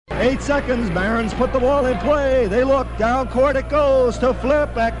8 seconds. Barons put the ball in play. They look. Down court it goes to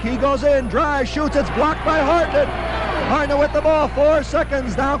Flip. Back he goes in. Dry shoots. It's blocked by Hartnett. Hartnett with the ball. 4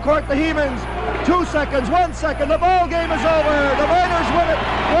 seconds. Down court the Hemans. 2 seconds. 1 second. The ball game is over. The Miners win it.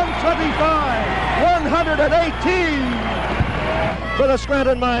 125-118 for the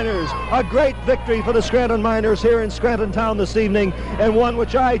Scranton Miners. A great victory for the Scranton Miners here in Scranton Town this evening, and one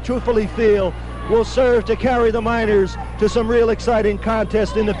which I truthfully feel will serve to carry the Miners to some real exciting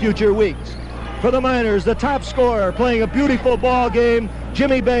contests in the future weeks. For the Miners, the top scorer playing a beautiful ball game,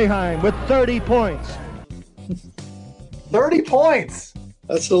 Jimmy Boeheim with 30 points. 30 points.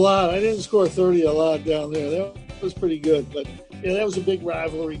 That's a lot. I didn't score 30 a lot down there. That was pretty good, but yeah, that was a big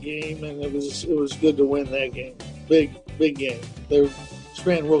rivalry game, and it was good to win that game. Big game.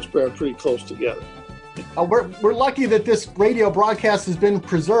 Scranton and Wilkes-Barre are pretty close together. We're lucky that this radio broadcast has been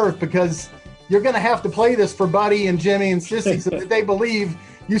preserved, because you're going to have to play this for Buddy and Jimmy and Sissy so that they believe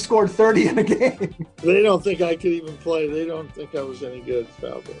you scored 30 in a game. They don't think I could even play. They don't think I was any good,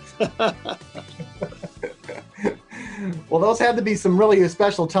 probably. Well, those had to be some really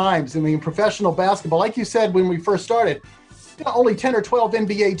special times. I mean, professional basketball, like you said when we first started, only 10 or 12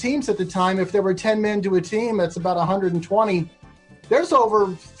 NBA teams at the time. If there were 10 men to a team, that's about 120. There's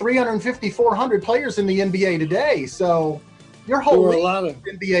over 350, 400 players in the NBA today. So your whole league of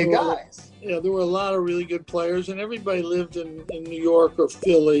NBA guys. Yeah, there were a lot of really good players, and everybody lived in New York or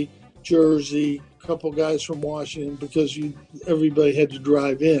Philly, Jersey, a couple guys from Washington, because everybody had to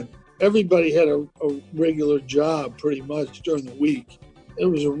drive in. Everybody had a regular job pretty much during the week. It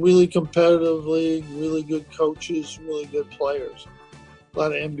was a really competitive league, really good coaches, really good players. A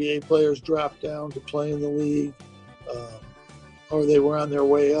lot of NBA players dropped down to play in the league, or they were on their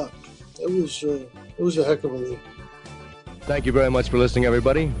way up. It was a heck of a league. Thank you very much for listening,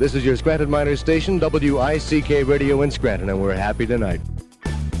 everybody. This is your Scranton Miners station, WICK Radio in Scranton, and we're happy tonight.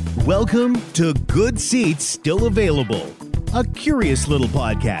 Welcome to Good Seats Still Available, a curious little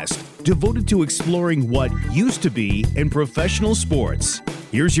podcast devoted to exploring what used to be in professional sports.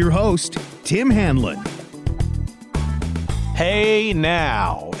 Here's your host, Tim Hanlon. Hey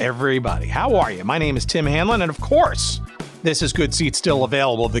now, everybody. How are you? My name is Tim Hanlon, and of course, this is Good Seats Still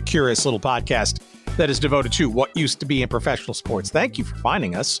Available, the curious little podcast that is devoted to what used to be in professional sports. Thank you for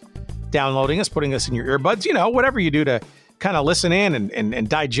finding us, downloading us, putting us in your earbuds, whatever you do to kind of listen in and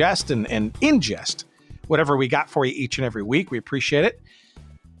digest and ingest whatever we got for you each and every week. We appreciate it.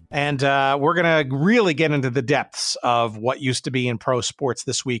 And we're going to really get into the depths of what used to be in pro sports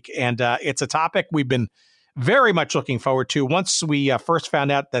this week. And it's a topic we've been very much looking forward to. Once we first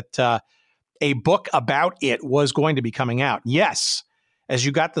found out that a book about it was going to be coming out. Yes, as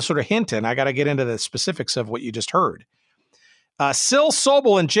you got the sort of hint in, I got to get into the specifics of what you just heard. Sil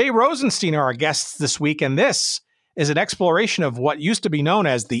Sobel and Jay Rosenstein are our guests this week, and this is an exploration of what used to be known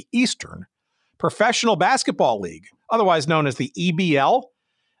as the Eastern Professional Basketball League, otherwise known as the EBL.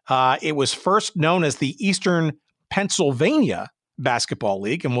 It was first known as the Eastern Pennsylvania Basketball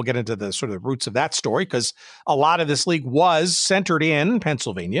League, and we'll get into the sort of roots of that story, because a lot of this league was centered in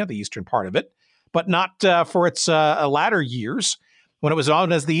Pennsylvania, the eastern part of it, but not for its latter years, when it was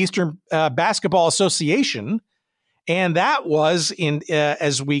known as the Eastern Basketball Association. And that was,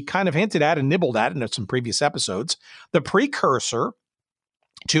 as we kind of hinted at and nibbled at in some previous episodes, the precursor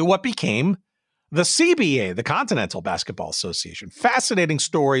to what became the CBA, the Continental Basketball Association. Fascinating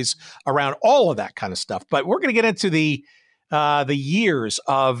stories around all of that kind of stuff. But we're going to get into the years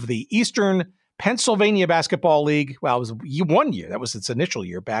of the Eastern Pennsylvania Basketball League. Well, it was 1 year. That was its initial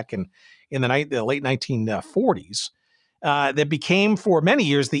year back in the late 1940s. That became for many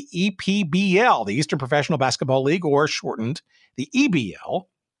years the EPBL, the Eastern Professional Basketball League, or shortened the EBL.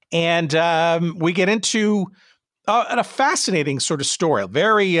 And we get into a fascinating sort of story.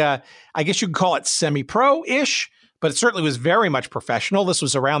 Very, I guess you could call it semi-pro-ish, but it certainly was very much professional. This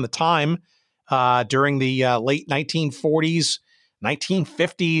was around the time during the late 1940s,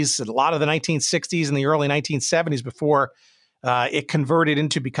 1950s, and a lot of the 1960s and the early 1970s before it converted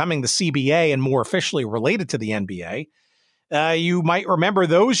into becoming the CBA and more officially related to the NBA. You might remember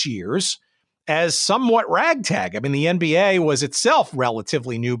those years as somewhat ragtag. I mean, the NBA was itself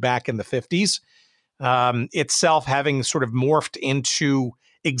relatively new back in the 50s, itself having sort of morphed into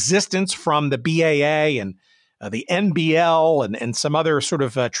existence from the BAA and the NBL and some other sort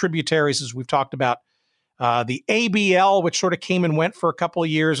of tributaries, as we've talked about. The ABL, which sort of came and went for a couple of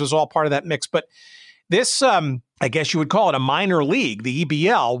years, was all part of that mix. But this, I guess you would call it a minor league, the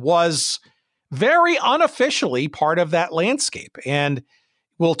EBL, was very unofficially part of that landscape. And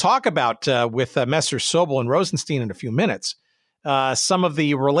we'll talk about with Messrs. Sobel and Rosenstein in a few minutes, some of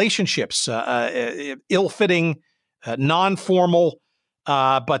the relationships, ill-fitting, non-formal,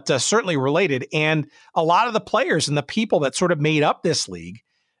 but certainly related. And a lot of the players and the people that sort of made up this league,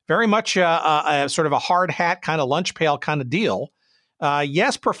 very much a sort of a hard hat kind of lunch pail kind of deal.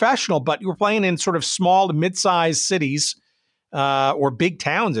 Yes, professional, but you were playing in sort of small to mid-sized cities or big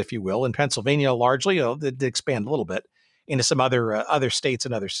towns, if you will, in Pennsylvania largely. They did expand a little bit into some other states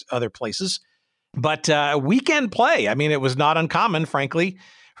and other places. But weekend play, I mean, it was not uncommon, frankly,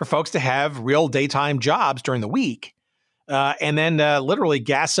 for folks to have real daytime jobs during the week and then literally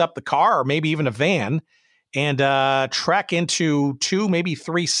gas up the car or maybe even a van and trek into 2, maybe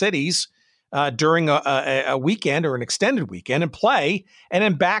 3 cities during a weekend or an extended weekend and play, and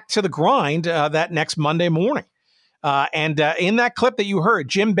then back to the grind that next Monday morning. And in that clip that you heard,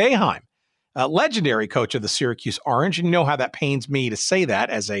 Jim Boeheim, legendary coach of the Syracuse Orange, and you know how that pains me to say that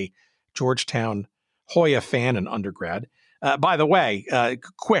as a Georgetown Hoya fan and undergrad. By the way,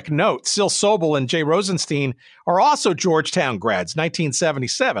 quick note, Sil Sobel and Jay Rosenstein are also Georgetown grads,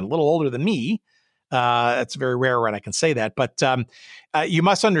 1977, a little older than me. That's very rare when I can say that. But you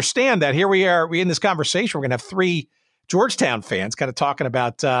must understand that here we are in this conversation. We're going to have 3 Georgetown fans kind of talking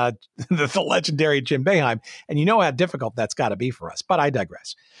about the legendary Jim Boeheim. And you know how difficult that's got to be for us. But I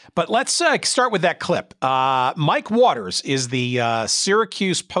digress. But let's start with that clip. Mike Waters is the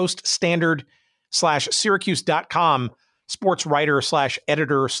Syracuse Post-Standard /Syracuse.com sports writer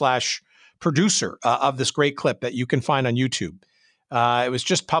 /editor /producer of this great clip that you can find on YouTube. It was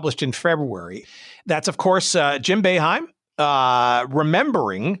just published in February. That's, of course, Jim Boeheim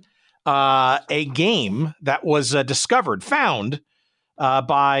remembering a game that was found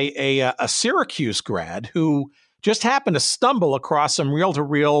by a Syracuse grad who just happened to stumble across some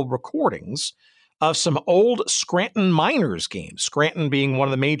reel-to-reel recordings of some old Scranton Miners games, Scranton being one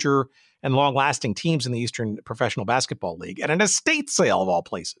of the major and long-lasting teams in the Eastern Professional Basketball League, at an estate sale of all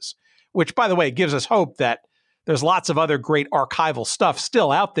places, which, by the way, gives us hope that there's lots of other great archival stuff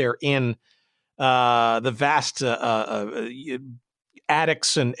still out there in the vast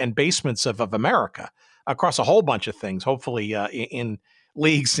attics and basements of America across a whole bunch of things, hopefully in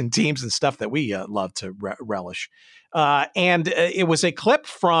leagues and teams and stuff that we love to relish. And it was a clip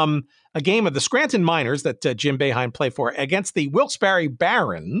from a game of the Scranton Miners that Jim Boeheim played for against the Wilkes-Barre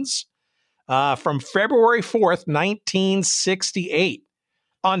Barons from February 4th, 1968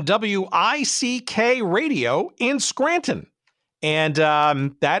 on WICK radio in Scranton. And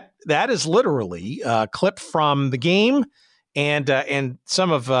that is literally a clip from the game and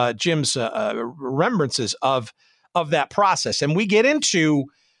some of Jim's remembrances of that process. And we get into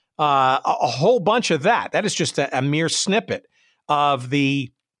a whole bunch of that. That is just a mere snippet of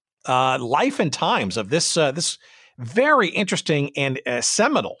the life and times of this very interesting and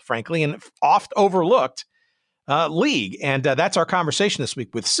seminal, frankly, and oft overlooked league. And that's our conversation this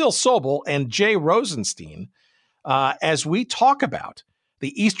week with Sil Sobel and Jay Rosenstein as we talk about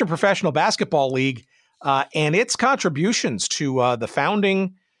the Eastern Professional Basketball League and its contributions to the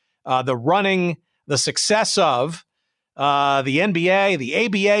founding, the running, the success of the NBA. The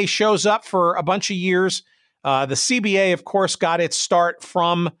ABA shows up for a bunch of years. The CBA, of course, got its start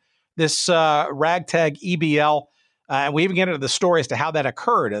from this ragtag EBL. And we even get into the story as to how that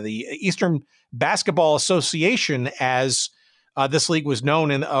occurred. The Eastern Basketball Association, as this league was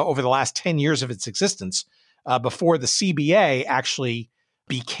known in over the last 10 years of its existence, before the CBA actually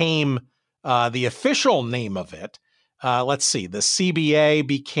became the official name of it. Let's see, the CBA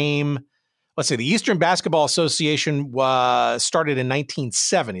became, the Eastern Basketball Association started in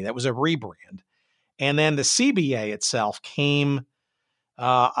 1970. That was a rebrand. And then the CBA itself came,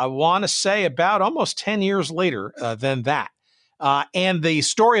 I want to say, about almost 10 years later than that. And the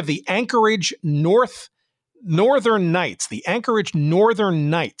story of the Anchorage Northern Knights,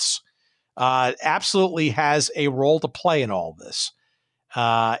 absolutely has a role to play in all this.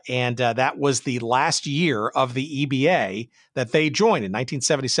 And that was the last year of the EBA that they joined in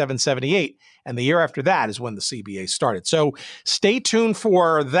 1977-78. And the year after that is when the CBA started. So stay tuned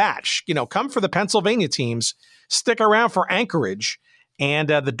for that. Come for the Pennsylvania teams. Stick around for Anchorage and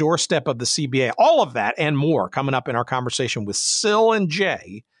the doorstep of the CBA. All of that and more coming up in our conversation with Sil and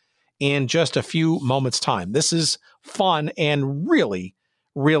Jay in just a few moments' time. This is fun and really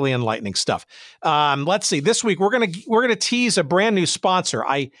enlightening stuff. Let's see. This week we're gonna tease a brand new sponsor.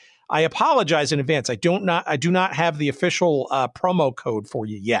 I apologize in advance. I do not have the official promo code for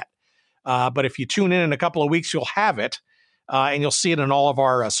you yet. But if you tune in a couple of weeks, you'll have it, and you'll see it in all of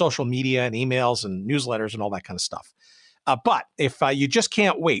our social media and emails and newsletters and all that kind of stuff. But if you just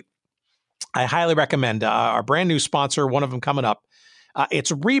can't wait, I highly recommend our brand new sponsor. One of them coming up.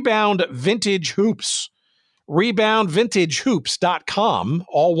 It's Rebound Vintage Hoops. ReboundVintageHoops.com,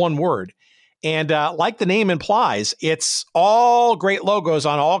 all one word. And like the name implies, it's all great logos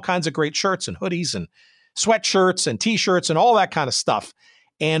on all kinds of great shirts and hoodies and sweatshirts and T-shirts and all that kind of stuff.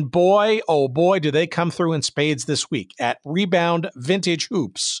 And boy, oh boy, do they come through in spades this week at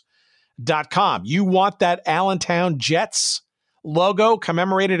ReboundVintageHoops.com. You want that Allentown Jets logo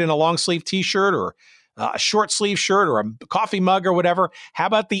commemorated in a long sleeve T-shirt or a short sleeve shirt or a coffee mug or whatever. How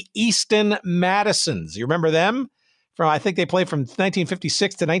about the Easton Madisons? You remember them? I think they played from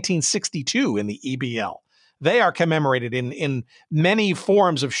 1956 to 1962 in the EBL. They are commemorated in many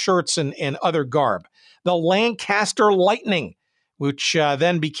forms of shirts and other garb. The Lancaster Lightning, which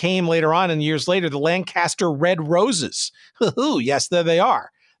then became later on and years later the Lancaster Red Roses. Yes, there they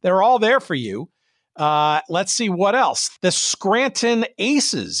are. They're all there for you. Let's see what else. The Scranton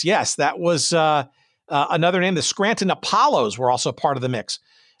Aces. Yes, that was another name. The Scranton Apollos were also part of the mix.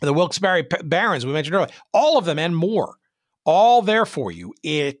 The Wilkes-Barre Barons, we mentioned earlier, all of them and more, all there for you.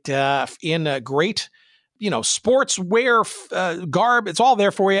 It in a great, sportswear garb. It's all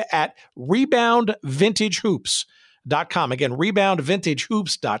there for you at ReboundVintageHoops.com. Again,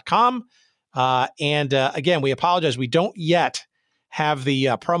 ReboundVintageHoops.com. And again, we apologize. We don't yet have the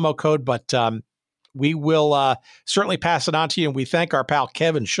promo code, but we will certainly pass it on to you. And we thank our pal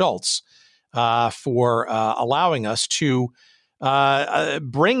Kevin Schultz for allowing us to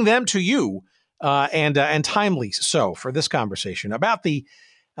bring them to you and timely so for this conversation about the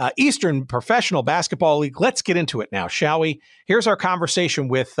Eastern Professional Basketball League. Let's get into it now, shall we? Here's our conversation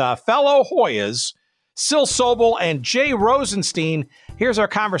with fellow Hoyas, Sil Sobel and Jay Rosenstein. Here's our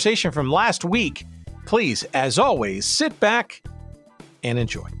conversation from last week. Please, as always, sit back and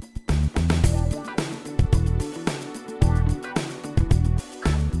enjoy.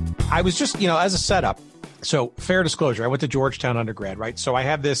 I was just, as a setup, so fair disclosure, I went to Georgetown undergrad, right? So I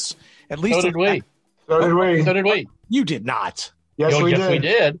have this, at least. So did we. So did we. You did not. Yes, we we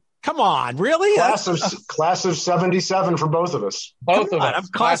did. Come on, really? Class of 77 for both of us. Both of us. I'm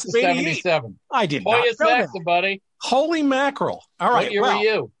class of 77. I did not. Hoyas next, buddy. Holy mackerel. All right. What year were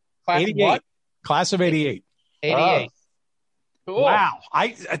you? Class 88. What? Class of 88. 88. Cool. Wow. I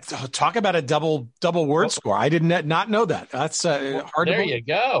talk about a double word score. I did not know that. That's hard to believe. There you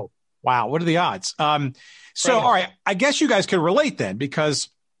go. Wow. What are the odds? So, all right, I guess you guys could relate then, because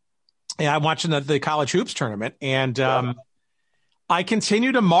I'm watching the college hoops tournament, and I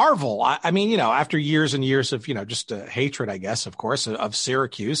continue to marvel. I mean, after years and years of, just hatred, I guess, of course, of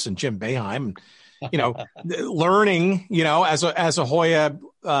Syracuse and Jim Boeheim, learning, as a Hoya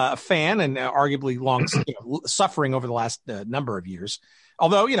fan and arguably long suffering over the last number of years.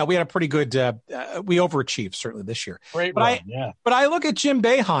 Although, we had a pretty good, we overachieved certainly this year. Great but I look at Jim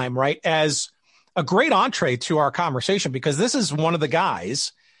Boeheim, right, as a great entree to our conversation, because this is one of the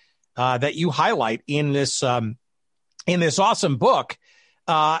guys that you highlight in this awesome book.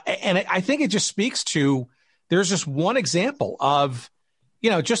 And I think it just speaks to, there's just one example of,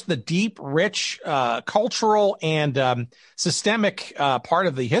 just the deep, rich cultural and systemic part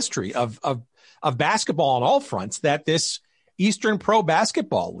of the history of basketball on all fronts that this Eastern Pro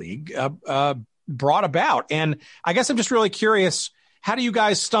Basketball League brought about. And I guess I'm just really curious, how do you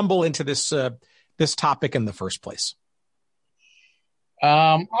guys stumble into this topic in the first place?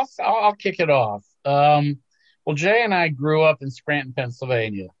 I'll kick it off. Well, Jay and I grew up in Scranton,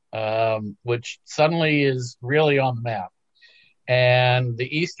 Pennsylvania, which suddenly is really on the map. And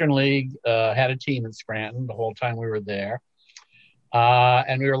the Eastern League had a team in Scranton the whole time we were there.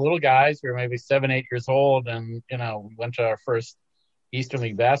 And we were little guys. We were maybe 7, 8 years old. And, we went to our first Eastern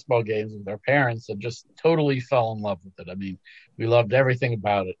League basketball games with our parents and just totally fell in love with it. I mean, we loved everything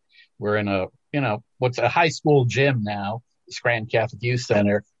about it. We're in what's a high school gym now, the Scranton Catholic Youth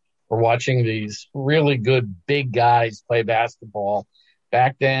Center. We're watching these really good big guys play basketball.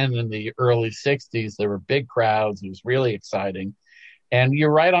 Back then in the early 60s, there were big crowds. It was really exciting. And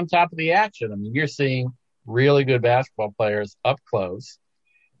you're right on top of the action. I mean, you're seeing really good basketball players up close.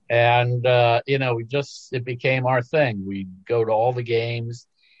 And, it became our thing. We'd go to all the games,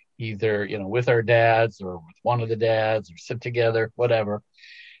 either, with our dads or with one of the dads, or sit together, whatever.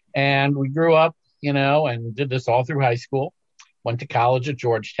 And we grew up, and did this all through high school, went to college at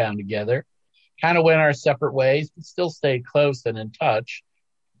Georgetown together, kind of went our separate ways, but still stayed close and in touch.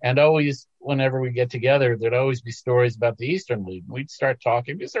 And always, whenever we get together, there'd always be stories about the Eastern League. We'd start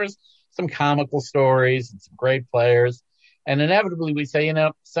talking because there was some comical stories and some great players. And inevitably we'd say,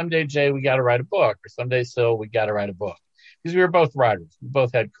 someday, Jay, we got to write a book, or someday, Sil, we got to write a book. Because we were both writers. We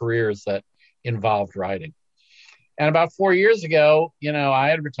both had careers that involved writing. And about 4 years ago, I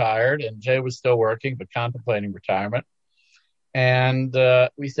had retired and Jay was still working, but contemplating retirement. And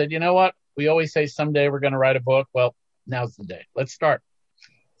we said, you know what? We always say someday we're going to write a book. Well, now's the day. Let's start.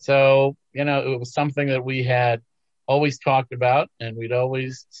 So, it was something that we had always talked about, and we'd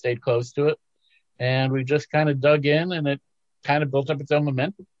always stayed close to it. And we just kind of dug in, and it kind of built up its own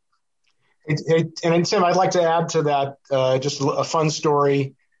momentum. And Tim, I'd like to add to that just a fun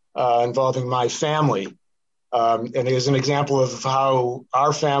story involving my family. And it is an example of how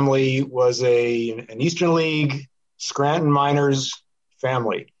our family was an Eastern League Scranton Miners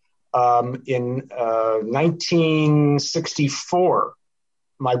family. In 1964,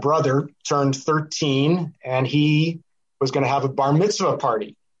 my brother turned 13, and he was going to have a bar mitzvah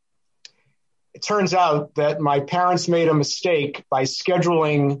party. It turns out that my parents made a mistake by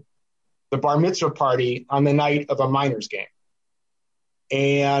scheduling the bar mitzvah party on the night of a Miners game.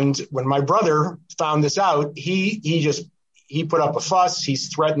 And when my brother found this out, he put up a fuss.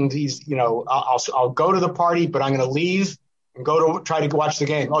 He's threatened. I'll go to the party, but I'm going to leave and go to try to watch the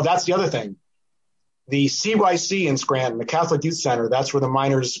game. Oh, that's the other thing. The CYC in Scranton, the Catholic Youth Center, that's where the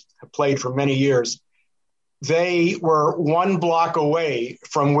Miners have played for many years. They were 1 block away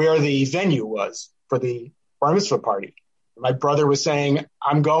from where the venue was for the bar mitzvah party. My brother was saying,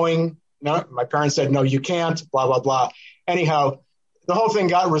 I'm going. No, my parents said, no, you can't, blah, blah, blah. Anyhow, the whole thing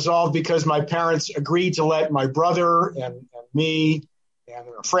got resolved because my parents agreed to let my brother and me and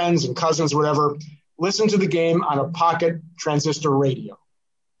our friends and cousins, whatever, listen to the game on a pocket transistor radio.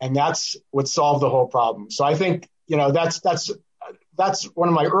 And that's what solved the whole problem. So I think, that's one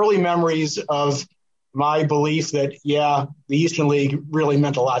of my early memories of my belief that, the Eastern League really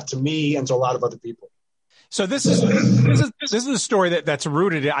meant a lot to me and to a lot of other people. So this is a story that's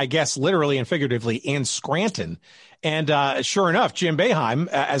rooted, I guess, literally and figuratively in Scranton. And sure enough, Jim Boeheim,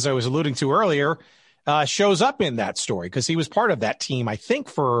 as I was alluding to earlier, shows up in that story because he was part of that team, I think,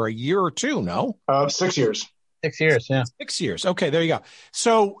 for a year or two, no? 6 years. 6 years, yeah. 6 years. Okay, there you go.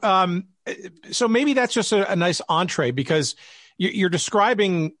 So maybe that's just a nice entree because you're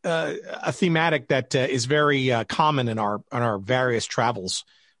describing a thematic that is very common in our various travels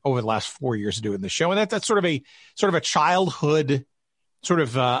over the last 4 years of doing the show. And that's sort of a childhood sort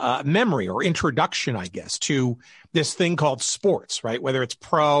of memory or introduction, I guess, to this thing called sports, right? Whether it's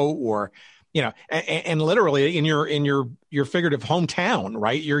pro or, and literally in your figurative hometown,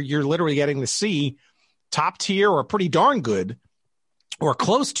 right? You're literally getting to see top tier or pretty darn good or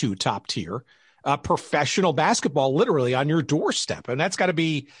close to top tier professional basketball literally on your doorstep. And that's got to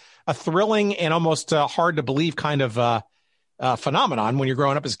be a thrilling and almost hard to believe kind of phenomenon when you're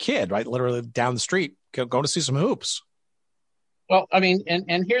growing up as a kid, right? Literally down the street, going to see some hoops. Well, I mean,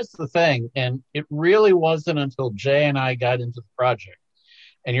 and here's the thing, and it really wasn't until Jay and I got into the project.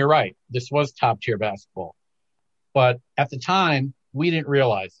 And you're right, this was top tier basketball. But at the time, we didn't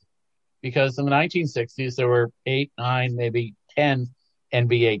realize it because in the 1960s, there were 8, 9, maybe 10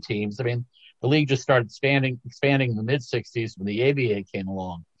 NBA teams. I mean, the league just started expanding in the mid 60s when the ABA came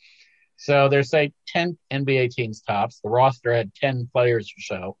along. So there's, say, 10 NBA teams tops. The roster had 10 players or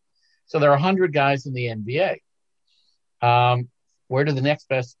so. So there are 100 guys in the NBA. Where do the next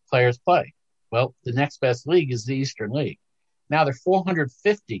best players play? Well, the next best league is the Eastern League. Now there are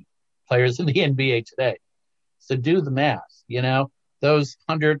 450 players in the NBA today. So do the math. Those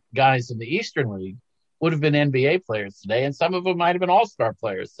 100 guys in the Eastern League would have been NBA players today, and some of them might have been all-star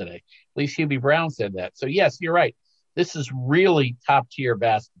players today. At least Hubie Brown said that. So, yes, you're right. This is really top-tier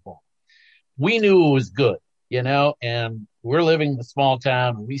basketball. We knew it was good, and we're living in a small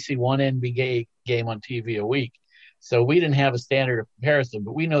town, and we see one NBA game on TV a week. So we didn't have a standard of comparison,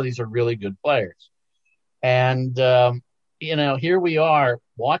 but we know these are really good players. And, here we are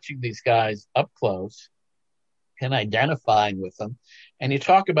watching these guys up close and identifying with them. And you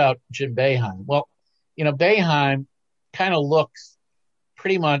talk about Jim Boeheim. Well, Boeheim kind of looks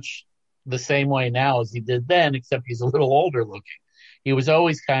pretty much the same way now as he did then, except he's a little older looking. He was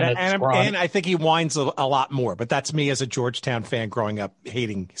always kind of scrawny. And I think he whines a lot more, but that's me as a Georgetown fan growing up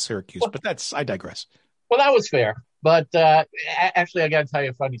hating Syracuse. But I digress. Well, that was fair. But actually, I got to tell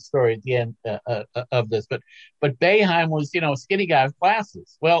you a funny story at the end of this. But Boeheim was, a skinny guy with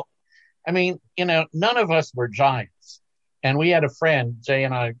glasses. Well, I mean, none of us were giants. And we had a friend, Jay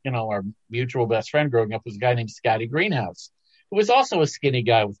and I, our mutual best friend growing up was a guy named Scotty Greenhouse, who was also a skinny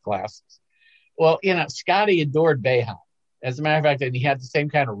guy with glasses. Well, Scotty adored Boeheim. As a matter of fact, and he had the same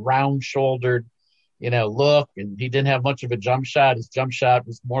kind of round-shouldered, look, and he didn't have much of a jump shot. His jump shot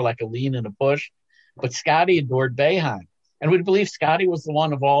was more like a lean and a push. But Scotty adored Boeheim. And we'd believe Scotty was the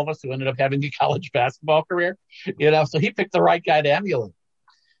one of all of us who ended up having a college basketball career, so he picked the right guy to emulate.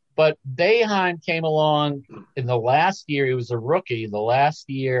 But Boeheim came along in the last year. He was a rookie, the last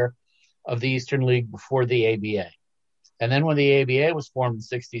year of the Eastern League before the ABA. And then when the ABA was formed in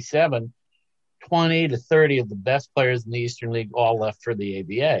 1967, 20 to 30 of the best players in the Eastern League all left for the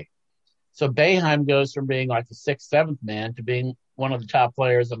ABA. So Boeheim goes from being like the 6th, 7th man to being one of the top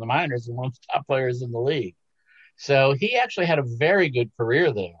players in the minors and one of the top players in the league. So he actually had a very good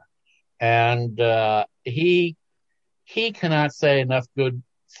career there. And he cannot say enough good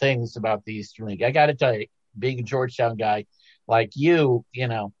things about the Eastern League. I got to tell you, being a Georgetown guy like you,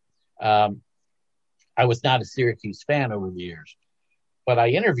 I was not a Syracuse fan over the years, but I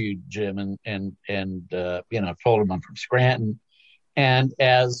interviewed Jim and told him I'm from Scranton. And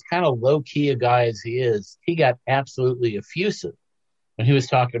as kind of low key a guy as he is, he got absolutely effusive when he was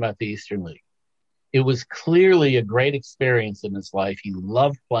talking about the Eastern League. It was clearly a great experience in his life. He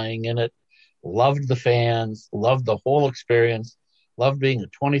loved playing in it, loved the fans, loved the whole experience, loved being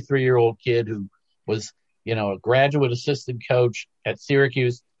a 23-year-old kid who was, a graduate assistant coach at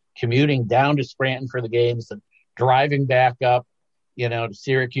Syracuse, commuting down to Scranton for the games and driving back up, to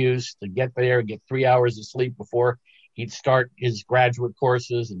Syracuse to get there and get 3 hours of sleep before he'd start his graduate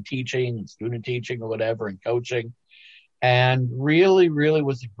courses and teaching and student teaching or whatever and coaching. And really, really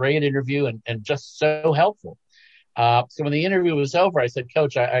was a great interview and just so helpful. So when the interview was over, I said,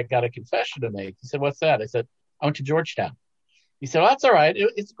 Coach, I got a confession to make. He said, what's that? I said, I went to Georgetown. He said, well, that's all right.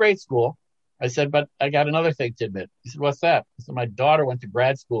 It's a great school. I said, but I got another thing to admit. He said, what's that? I said, my daughter went to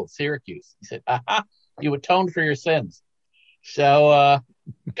grad school at Syracuse. He said, aha, you atoned for your sins. So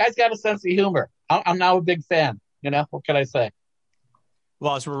guy's got a sense of humor. I'm now a big fan. What can I say?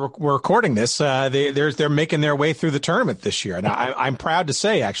 Well, as we're recording this, they're making their way through the tournament this year. And I'm proud to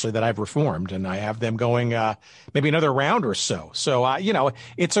say, actually, that I've reformed and I have them going maybe another round or so. So,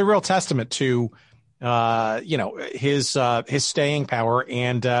 it's a real testament to, his staying power.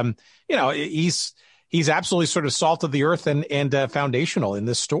 And, he's absolutely sort of salt of the earth and foundational in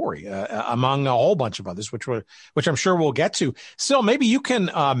this story, among a whole bunch of others, which I'm sure we'll get to. Still, maybe you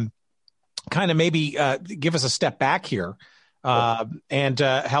can kind of give us a step back here. And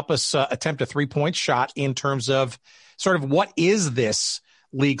help us attempt a 3-point shot in terms of sort of what is this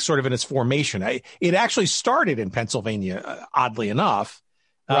league sort of in its formation. It actually started in Pennsylvania, oddly enough.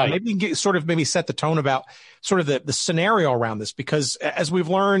 Right. Maybe you can maybe set the tone about sort of the scenario around this, because as we've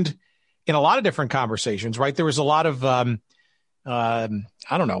learned in a lot of different conversations, right, there was a lot of,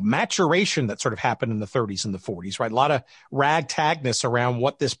 maturation that sort of happened in the 30s and the 40s, right? A lot of ragtagness around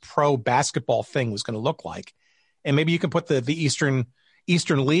what this pro basketball thing was going to look like. And maybe you can put the Eastern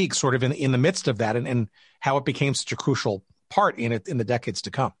League sort of in the midst of that and how it became such a crucial part in it in the decades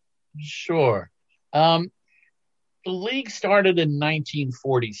to come. Sure. The league started in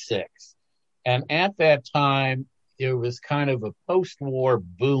 1946. And at that time, there was kind of a post-war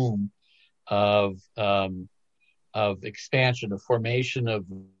boom of expansion, of formation of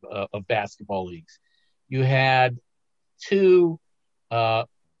basketball leagues. You had two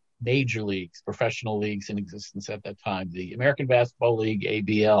major leagues, professional leagues in existence at that time: the American Basketball League,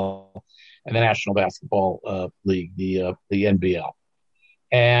 ABL, and the National Basketball League, the NBL.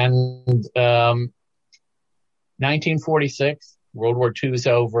 And 1946, World War II is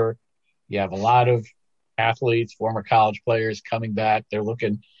over. You have a lot of athletes, former college players coming back. They're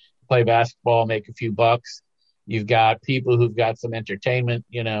looking to play basketball, make a few bucks. You've got people who've got some entertainment,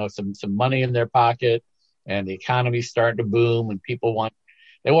 some money in their pocket, and the economy's starting to boom, and people want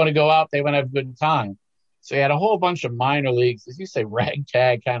to go out. They want to have a good time. So you had a whole bunch of minor leagues, as you say,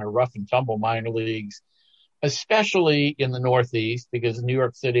 ragtag, kind of rough and tumble minor leagues, especially in the Northeast, because New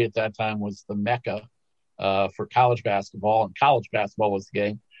York City at that time was the mecca for college basketball, and college basketball was the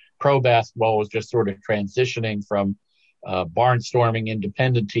game. Pro basketball was just sort of transitioning from barnstorming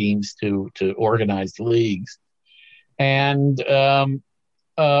independent teams to organized leagues. And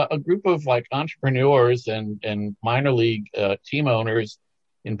a group of like entrepreneurs and minor league team owners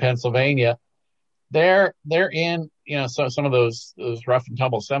in Pennsylvania, they're in, so some of those rough and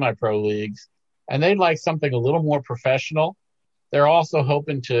tumble semi-pro leagues, and they'd like something a little more professional. They're also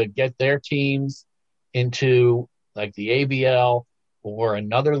hoping to get their teams into like the ABL or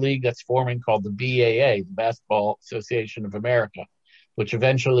another league that's forming called the BAA, the Basketball Association of America, which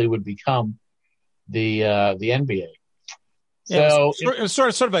eventually would become the NBA. So it was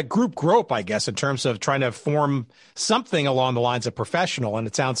sort of a group grope, I guess, in terms of trying to form something along the lines of professional. And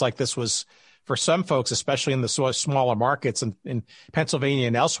it sounds like this was, for some folks, especially in the smaller markets in Pennsylvania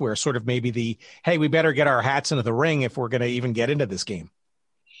and elsewhere, sort of maybe hey, we better get our hats into the ring if we're going to even get into this game.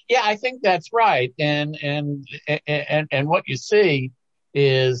 Yeah, I think that's right. And what you see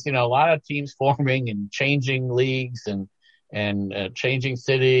is, a lot of teams forming and changing leagues and changing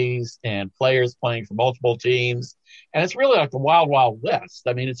cities and players playing for multiple teams. And it's really like the wild, wild west.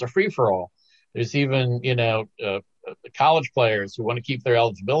 I mean, it's a free for all. There's even, college players who want to keep their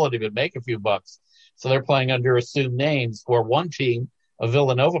eligibility but make a few bucks. So they're playing under assumed names. Or one team of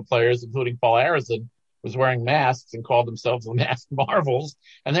Villanova players, including Paul Arizin, was wearing masks and called themselves the Masked Marvels,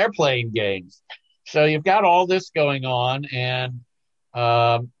 and they're playing games. So you've got all this going on, and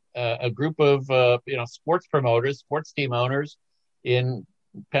a group of sports promoters, sports team owners in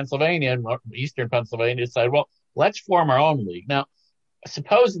Pennsylvania, in eastern Pennsylvania, decided, well, let's form our own league. Now,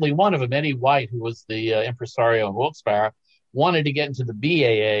 supposedly one of them, Eddie White, who was the impresario in Wilkes-Barre, wanted to get into the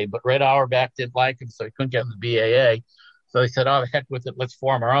BAA, but Red Auerbach didn't like him, so he couldn't get in the BAA. So they said, oh, heck with it, let's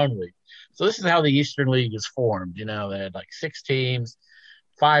form our own league. So this is how the Eastern League is formed. They had like 6 teams,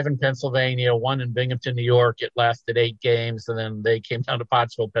 5 in Pennsylvania, 1 in Binghamton, New York. It lasted 8 games, and then they came down to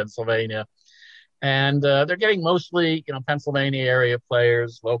Pottsville, Pennsylvania. And they're getting mostly, Pennsylvania area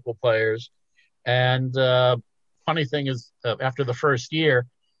players, local players. And funny thing is, after the first year,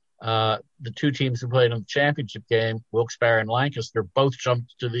 the 2 teams who played in the championship game, Wilkes-Barre and Lancaster, both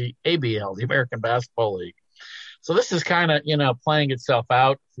jumped to the ABL, the American Basketball League. So this is kind of, playing itself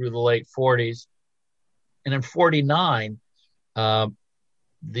out through the late 40s. And in 49,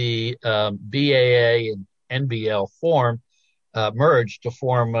 the BAA and NBL merged to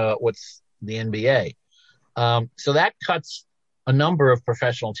form what's the NBA. So that cuts a number of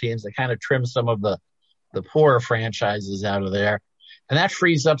professional teams. That kind of trims some of the poorer franchises out of there. And that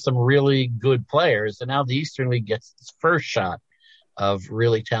frees up some really good players. And now the Eastern League gets its first shot of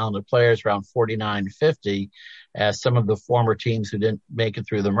really talented players around 49 to 50, as some of the former teams who didn't make it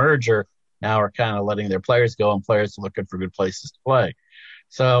through the merger now are kind of letting their players go, and players are looking for good places to play.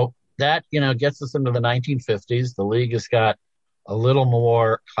 So that, gets us into the 1950s. The league has got a little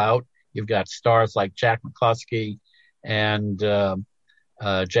more clout. You've got stars like Jack McCluskey and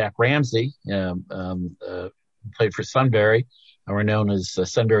Jack Ramsey, played for Sunbury, and were known as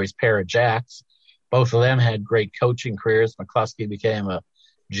Sunbury's pair of Jacks. Both of them had great coaching careers. McCluskey became a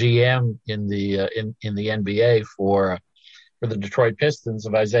GM in the NBA for the Detroit Pistons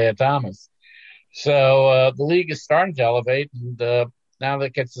of Isaiah Thomas. So the league is starting to elevate, and now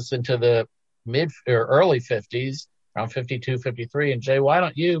that gets us into the mid or early 50s, around 52, 53. And Jay, why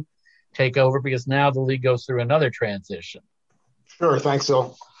don't you take over, because now the league goes through another transition? Sure, thanks,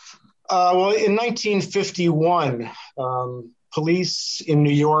 Phil. Well, in 1951, police in New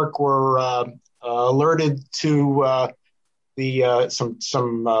York were alerted to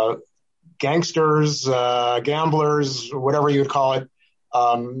some gangsters, gamblers, whatever you would call it,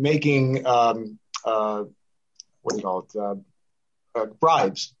 making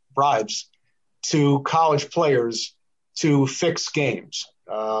bribes to college players to fix games.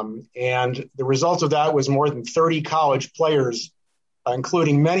 And the result of that was more than 30 college players,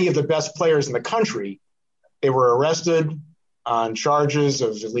 including many of the best players in the country. They were arrested on charges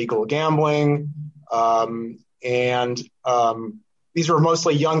of illegal gambling. These were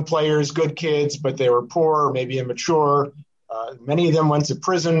mostly young players, good kids, but they were poor, maybe immature. Many of them went to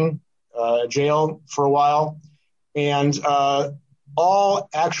prison, jail for a while, and all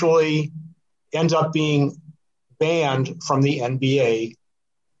actually end up being banned from the NBA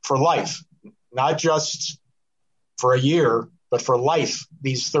for life, not just for a year, but for life.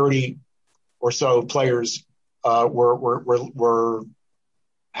 These 30 or so players were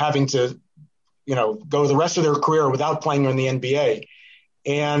having to, go the rest of their career without playing in the NBA.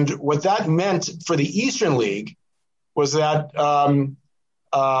 And what that meant for the Eastern League was that an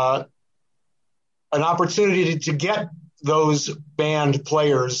opportunity to get those banned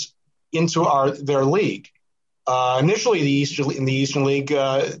players into their league. Initially, in the Eastern League,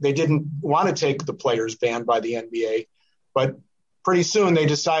 they didn't want to take the players banned by the NBA, but pretty soon they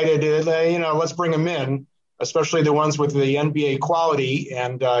decided, let's bring them in, especially the ones with the NBA quality,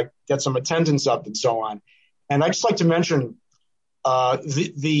 and get some attendance up and so on. And I'd just like to mention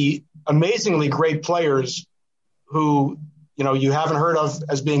the amazingly great players who, you haven't heard of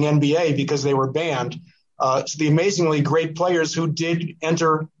as being NBA because they were banned. So the amazingly great players who did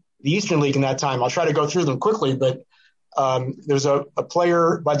enter the Eastern League in that time. I'll try to go through them quickly, but there's a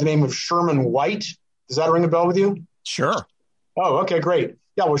player by the name of Sherman White. Does that ring a bell with you? Sure. Oh, okay, great.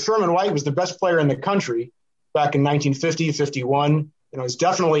 Yeah, well, Sherman White was the best player in the country back in 1950, 51. He's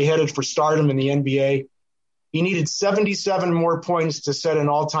definitely headed for stardom in the NBA. He needed 77 more points to set an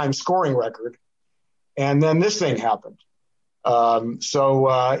all-time scoring record. And then this thing happened.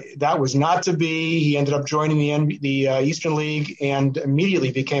 So that was not to be. He ended up joining the Eastern League and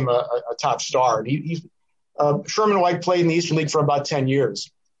immediately became a top star. Sherman White played in the Eastern League for about 10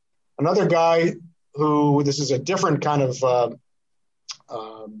 years. Another guy who, this is a different kind of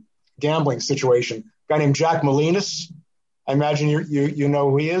gambling situation, a guy named Jack Molinas. I imagine you know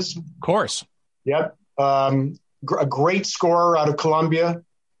who he is. Of course. Yep. a great scorer out of Columbia,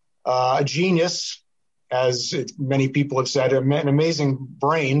 a genius, as many people have said, an amazing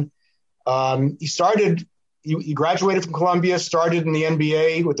brain. He graduated from Columbia, started in the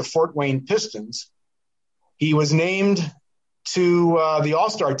NBA with the Fort Wayne Pistons. He was named to the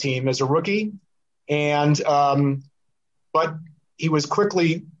All-Star team as a rookie, but he was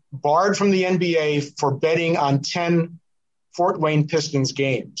quickly barred from the NBA for betting on 10 Fort Wayne Pistons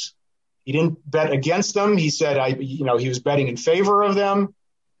games. He didn't bet against them. He said, he was betting in favor of them.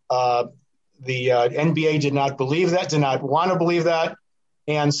 The NBA did not want to believe that.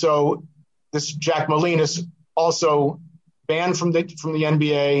 And so this Jack Molinas also banned from the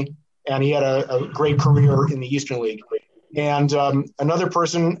NBA, and he had a great career in the Eastern League. And another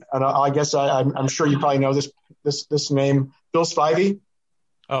person, and I guess I'm sure you probably know this name, Bill Spivey.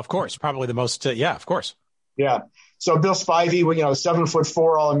 Oh, of course, probably the most. Yeah, of course. Yeah. So Bill Spivey,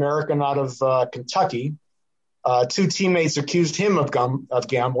 7'4" All-American out of Kentucky. Two teammates accused him of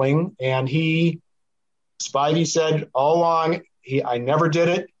gambling, and Spivey said all along, I never did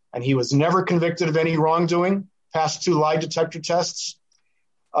it, and he was never convicted of any wrongdoing. Passed 2 lie detector tests.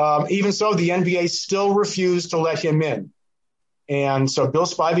 Even so, the NBA still refused to let him in. And so Bill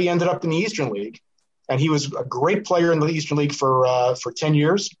Spivey ended up in the Eastern League, and he was a great player in the Eastern League for 10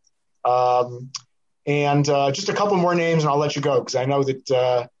 years. And just a couple more names, and I'll let you go, because I know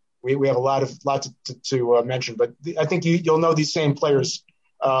that we have a lot to mention. But I think you'll know these same players.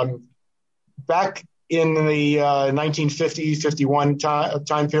 Back in the 1950-51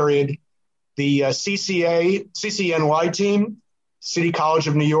 time period, the CCNY team, City College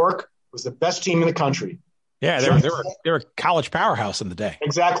of New York, was the best team in the country. Yeah, they were a college powerhouse in the day.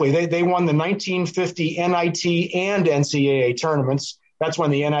 Exactly. They won the 1950 NIT and NCAA tournaments. That's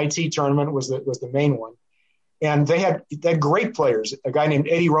when the NIT tournament was the main one. And they had great players. A guy named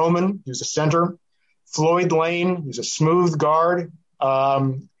Eddie Roman, who's a center. Floyd Lane, who's a smooth guard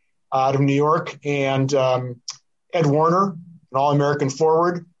out of New York. And Ed Warner, an All-American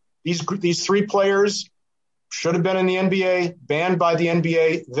forward. These 3 players should have been in the NBA, banned by the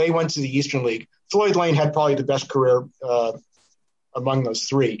NBA. They went to the Eastern League. Floyd Lane had probably the best career among those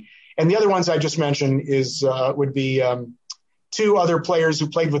 3. And the other ones I just mentioned would be 2 other players who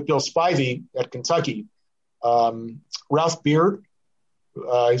played with Bill Spivey at Kentucky. Ralph Beard,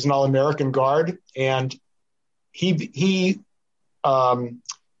 he's an All-American guard, and he played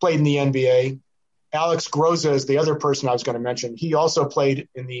in the NBA. Alex Groza is the other person I was going to mention. He also played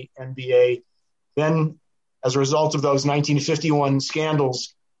in the NBA. Then, as a result of those 1951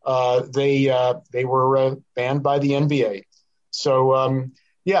 scandals, they were banned by the NBA. So,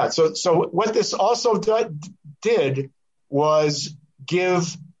 So what this also did was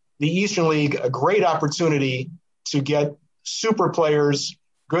give the Eastern League a great opportunity to get super players,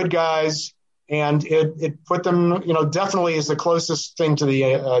 good guys, and it put them, definitely is the closest thing to the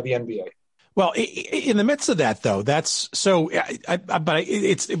NBA. Well, in the midst of that, though, that's so. But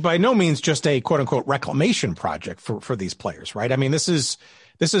it's by no means just a quote unquote reclamation project for these players, right? I mean, this is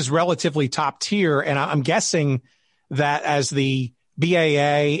relatively top tier, and I'm guessing that as the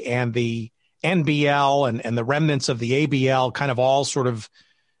BAA and the NBL and the remnants of the ABL kind of all sort of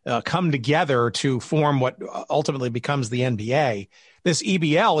come together to form what ultimately becomes the NBA, this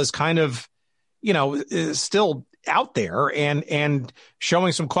EBL is kind of, is still out there and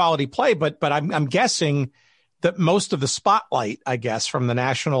showing some quality play, but I'm guessing that most of the spotlight, I guess, from the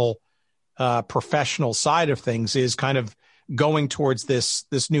national professional side of things is kind of going towards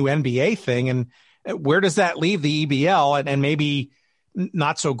this new NBA thing. And where does that leave the EBL and maybe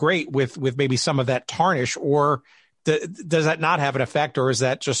not so great with maybe some of that tarnish, or does that not have an effect, or is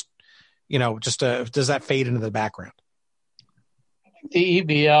that just does that fade into the background? The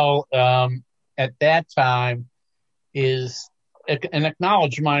EBL at that time is an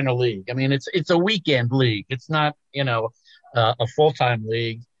acknowledged minor league. I mean, it's a weekend league. It's not, a full-time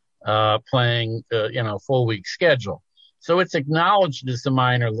league playing, full week schedule. So it's acknowledged as a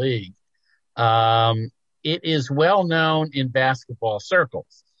minor league. It is well known in basketball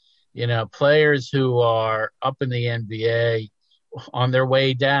circles. Players who are up in the NBA on their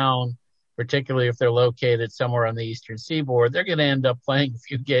way down, particularly if they're located somewhere on the Eastern Seaboard, they're going to end up playing a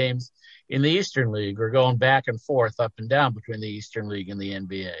few games in the Eastern League or going back and forth up and down between the Eastern League and the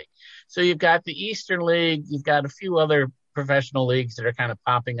NBA. So you've got the Eastern League, you've got a few other professional leagues that are kind of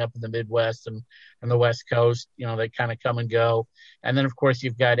popping up in the Midwest and the West Coast. They kind of come and go. And then, of course,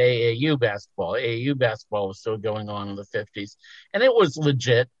 you've got AAU basketball. AAU basketball was still going on in the 50s. And it was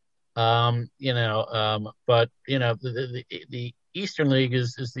legit, but, the Eastern League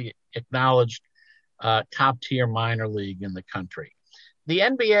is the acknowledged top-tier minor league in the country. the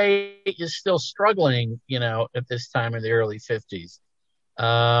NBA is still struggling, at this time in the early 50s.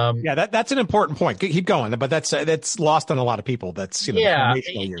 That's an important point. Keep going, but that's lost on a lot of people. That's the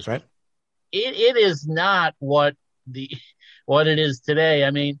formational years, right? It is not what it is today.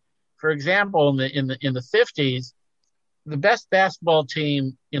 I mean, for example, in the 50s, the best basketball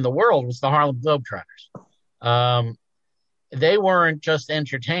team in the world was the Harlem Globetrotters. They weren't just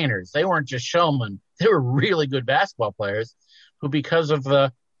entertainers. They weren't just showmen. They were really good basketball players who, because of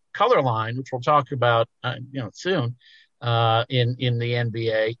the color line, which we'll talk about, soon, in the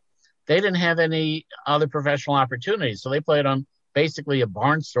NBA, they didn't have any other professional opportunities. So they played on basically a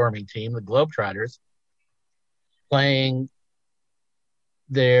barnstorming team, the Globetrotters, playing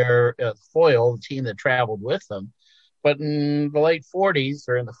their foil, the team that traveled with them. But in the late 40s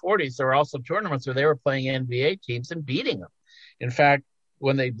or in the 40s, there were also tournaments where they were playing NBA teams and beating them. In fact,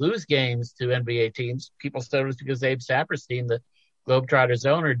 when they lose games to NBA teams, people said it was because Abe Saperstein, the Globetrotters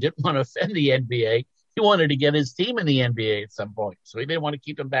owner, didn't want to offend the NBA. He wanted to get his team in the NBA at some point, so he didn't want to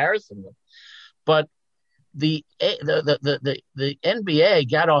keep embarrassing them. But the NBA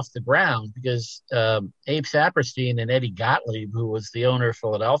got off the ground because Abe Saperstein and Eddie Gottlieb, who was the owner of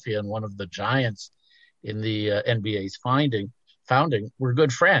Philadelphia and one of the giants in the NBA's founding, were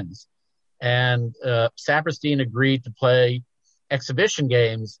good friends. And Saperstein agreed to play exhibition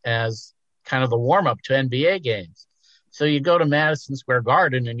games as kind of the warm-up to NBA games. So you go to Madison Square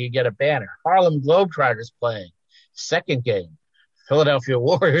Garden and you get a banner, Harlem Globetrotters playing. Second game, Philadelphia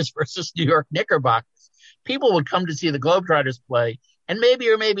Warriors versus New York Knickerbockers. People would come to see the Globetrotters play and maybe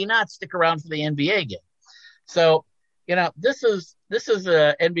or maybe not stick around for the NBA game. So, this is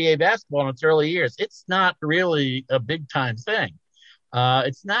NBA basketball in its early years. It's not really a big time thing.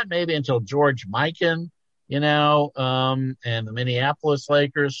 It's not maybe until George Mikan, and the Minneapolis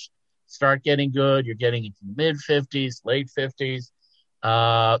Lakers start getting good. You're getting into the mid 50s, late 50s.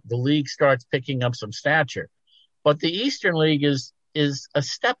 The league starts picking up some stature, but the Eastern League is a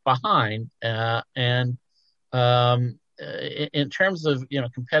step behind. And in terms of,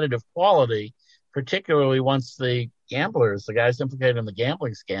 competitive quality, particularly once the gamblers, the guys implicated in the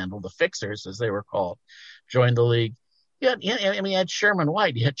gambling scandal, the fixers, as they were called, joined the league. You had Sherman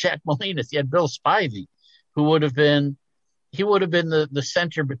White, you had Jack Molinas, you had Bill Spivey, who would have been the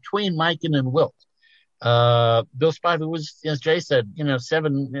center between Mikan and Wilt. Bill Spivey was, as Jay said,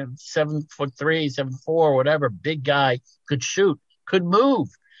 7'3", 7'4", whatever, big guy, could shoot, could move.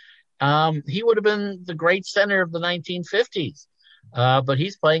 He would have been the great center of the 1950s. But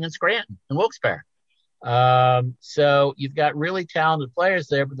he's playing in Scranton and Wilkes-Barre. So you've got really talented players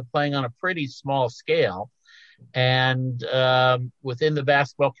there, but they're playing on a pretty small scale. And within the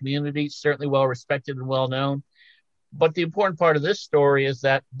basketball community, certainly well respected and well known. But the important part of this story is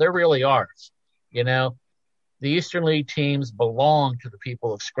that they're really ours. The Eastern League teams belong to the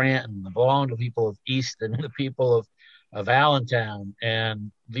people of Scranton, they belong to the people of Easton, the people of Allentown,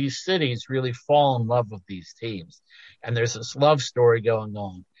 and these cities really fall in love with these teams. And there's this love story going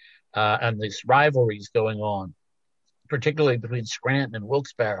on, and these rivalries going on, particularly between Scranton and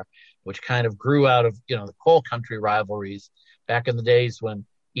Wilkes-Barre, which kind of grew out of, the coal country rivalries back in the days when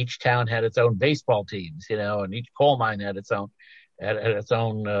each town had its own baseball teams, and each coal mine had its own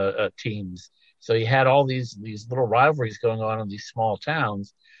teams. So you had all these little rivalries going on in these small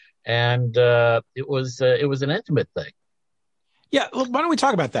towns, and it was an intimate thing. Yeah, why don't we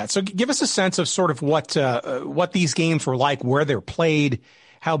talk about that? So give us a sense of sort of what these games were like, where they're played,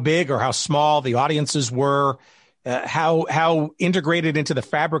 how big or how small the audiences were, how integrated into the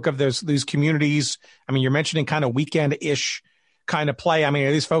fabric of these communities. I mean, you're mentioning kind of weekend-ish kind of play. I mean,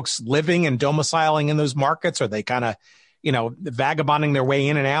 are these folks living and domiciling in those markets? Are they kind of, vagabonding their way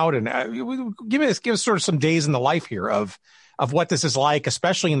in and out? And give us sort of some days in the life here of what this is like,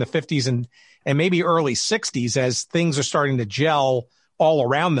 especially in the 50s and maybe early 60s as things are starting to gel all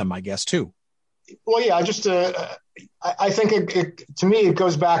around them, I guess, too. Well, yeah, I think to me, it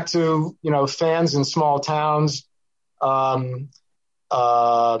goes back to, fans in small towns, very,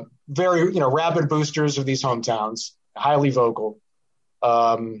 rabid boosters of these hometowns, highly vocal.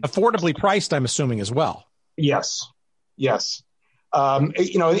 Affordably priced, I'm assuming, as well. Yes.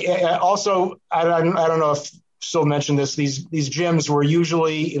 Also, I don't know if Still mentioned this, these gyms were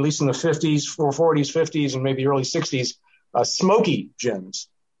usually, at least in the 50s, 40s, 50s, and maybe early 60s, smoky gyms.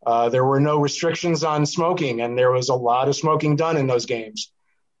 There were no restrictions on smoking, and there was a lot of smoking done in those games.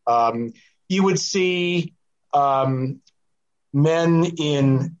 You would see men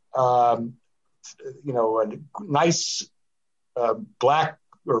in, nice black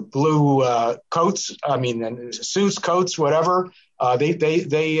or blue coats. I mean, and suits, coats, whatever.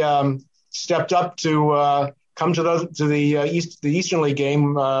 They stepped up to come to the Eastern League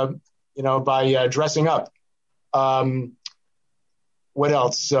game, by dressing up. What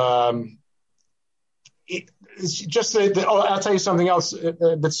else? It's just I'll tell you something else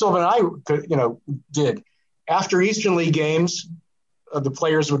that Sylvan and I, did. After Eastern League games, the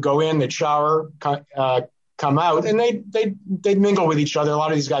players would go in, they'd shower, come out, and they'd mingle with each other. A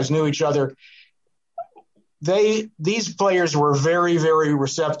lot of these guys knew each other. These players were very, very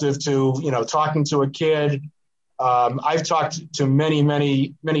receptive to, talking to a kid. I've talked to many,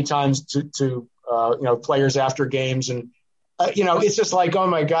 many, many times to players after games, and it's just like, oh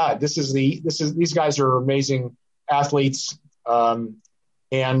my God, these guys are amazing athletes,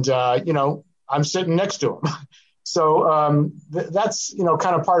 and I'm sitting next to them. So that's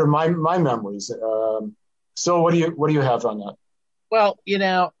kind of part of my memories. So what do you have on that? Well,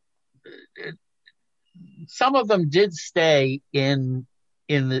 some of them did stay in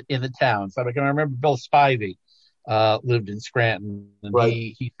the town. So I can remember Bill Spivey lived in Scranton, and right.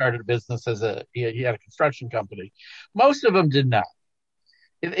 he started a business he had a construction company. Most of them did not.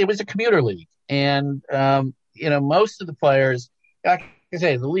 It was a commuter league, and most of the players, like I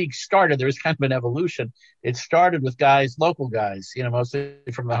say, the league started. There was kind of an evolution. It started with local guys, mostly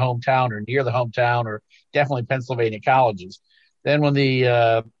from the hometown or near the hometown, or definitely Pennsylvania colleges. Then when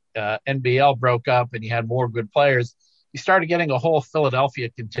the NBL broke up and you had more good players, you started getting a whole Philadelphia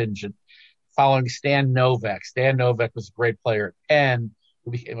contingent following Stan Novak. Stan Novak was a great player at Penn,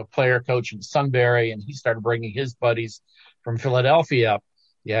 who became a player coach in Sunbury, and he started bringing his buddies from Philadelphia up.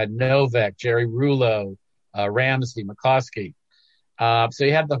 You had Novak, Jerry Rulo, Ramsey, McCloskey. So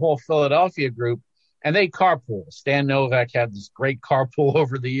you had the whole Philadelphia group, and they carpool. Stan Novak had this great carpool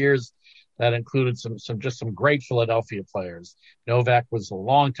over the years that included some great Philadelphia players. Novak was a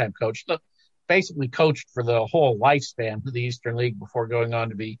longtime coach, basically coached for the whole lifespan of the Eastern League before going on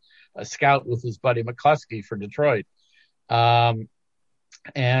to be a scout with his buddy McCluskey for Detroit. Then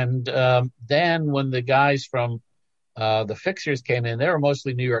when the guys from the Fixers came in, they were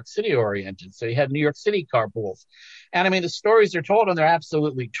mostly New York City oriented. So you had New York City carpools. And I mean, the stories are told, and they're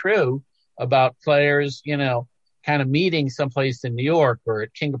absolutely true, about players, kind of meeting someplace in New York or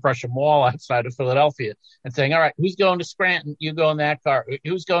at King of Prussia Mall outside of Philadelphia and saying, all right, who's going to Scranton? You go in that car.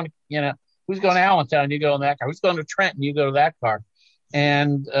 Who's going to Allentown? You go in that car. Who's going to Trenton? You go to that car.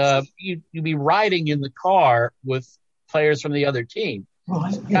 And you'd be riding in the car with players from the other team.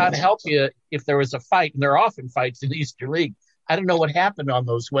 God help you if there was a fight, and there are often fights in the Eastern League. I don't know what happened on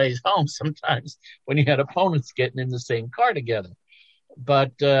those ways home sometimes when you had opponents getting in the same car together.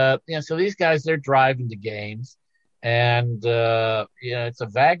 But, so these guys, they're driving to games, and, it's a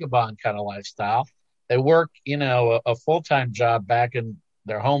vagabond kind of lifestyle. They work, a full-time job back in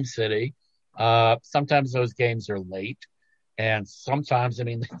their home city. Sometimes those games are late, and sometimes,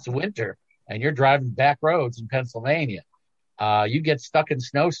 it's winter, and you're driving back roads in Pennsylvania. You get stuck in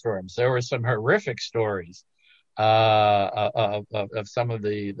snowstorms. There were some horrific stories of some of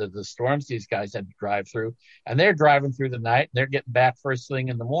the storms these guys had to drive through, and they're driving through the night, and they're getting back first thing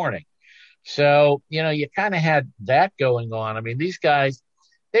in the morning. So, you kind of had that going on. These guys,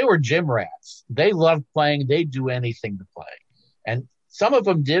 they were gym rats. They loved playing. They'd do anything to play. And some of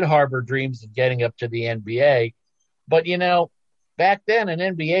them did harbor dreams of getting up to the NBA. But, back then, an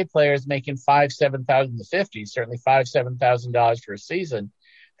NBA player is making $7,000 in the 50s, certainly $7,000 for a season.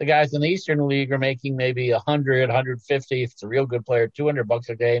 The guys in the Eastern League are making maybe $100, $150, if it's a real good player, $200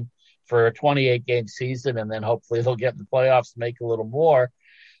 a game for a 28-game season, and then hopefully they'll get in the playoffs and make a little more.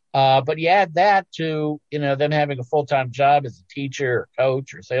 But you add that to, them having a full-time job as a teacher or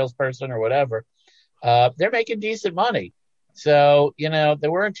coach or salesperson or whatever, they're making decent money. So, they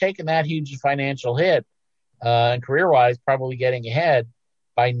weren't taking that huge financial hit, and career-wise probably getting ahead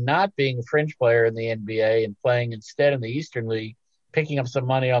by not being a fringe player in the NBA and playing instead in the Eastern League, picking up some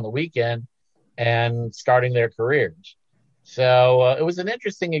money on the weekend and starting their careers. So it was an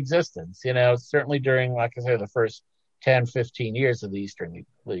interesting existence, certainly during, like I said, the first 10, 15 years of the Eastern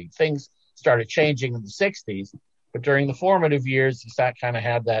League. Things started changing in the 60s, but during the formative years, you kind of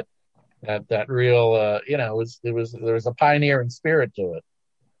had that real, there was a pioneering spirit to it.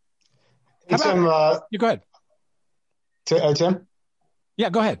 How about, you go ahead. Tim? Yeah,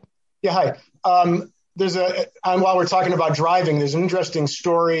 go ahead. Yeah, hi. While we're talking about driving, there's an interesting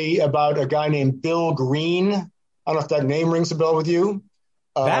story about a guy named Bill Green. I don't know if that name rings a bell with you.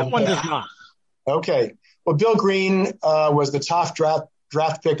 That one does not. Okay. Well, Bill Green was the top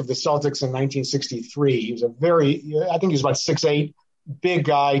draft pick of the Celtics in 1963. He was I think he was about 6'8", big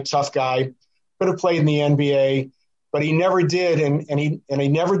guy, tough guy, could have played in the NBA, but he never did. And he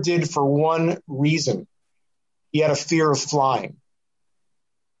never did for one reason. He had a fear of flying.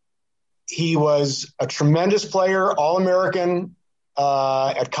 He was a tremendous player, All-American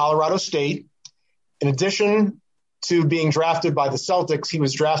at Colorado State. In addition to being drafted by the Celtics, he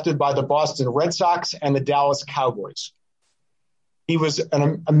was drafted by the Boston Red Sox and the Dallas Cowboys. He was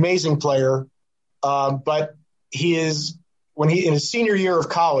an amazing player, but in his senior year of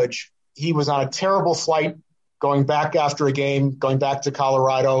college, he was on a terrible flight going back after a game, going back to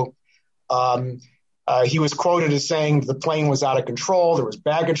Colorado. He was quoted as saying the plane was out of control. There was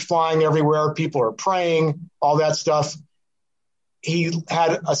baggage flying everywhere. People are praying, all that stuff. He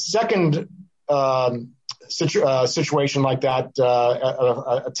had a second situation like that,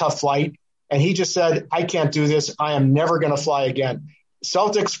 a tough flight. And he just said, I can't do this. I am never going to fly again.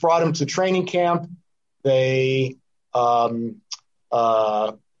 Celtics brought him to training camp. They, what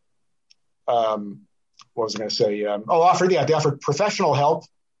was I going to say? They offered professional help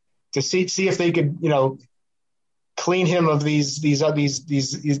to see if they could, clean him of these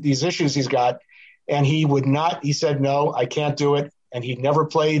issues he's got. And he would not. He said, no, I can't do it. And he never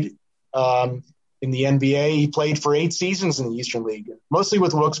played in the NBA. He played for 8 seasons in the Eastern League, mostly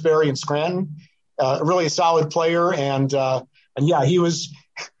with Wilkes-Barre and Scranton. Really a solid player. And yeah, he was.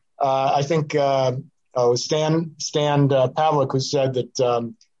 I think Stan Pavlik, who said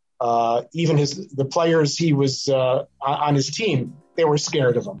that even the players he was on his team, they were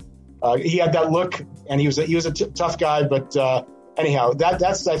scared of him. He had that look, and he was a tough guy. But anyhow,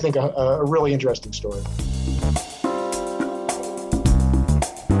 that's I think a really interesting story.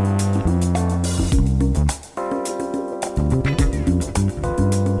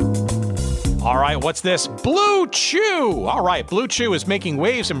 All right, what's this? Blue Chew. All right, Blue Chew is making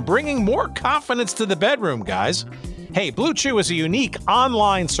waves and bringing more confidence to the bedroom, guys. Hey, Blue Chew is a unique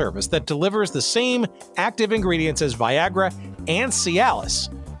online service that delivers the same active ingredients as Viagra and Cialis,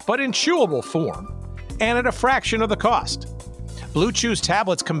 but in chewable form and at a fraction of the cost. Blue Chew's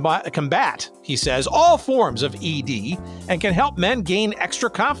tablets combat, he says, all forms of ED and can help men gain extra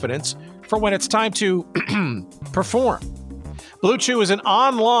confidence for when it's time to perform. Blue Chew is an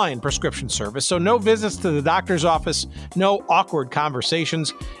online prescription service, so no visits to the doctor's office, no awkward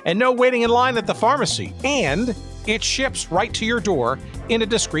conversations, and no waiting in line at the pharmacy. And it ships right to your door in a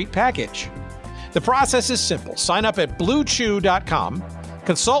discreet package. The process is simple. Sign up at BlueChew.com,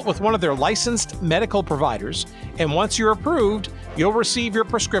 consult with one of their licensed medical providers, and once you're approved, you'll receive your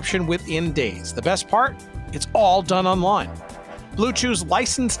prescription within days. The best part? It's all done online. Blue Chew's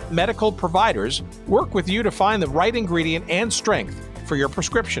licensed medical providers work with you to find the right ingredient and strength for your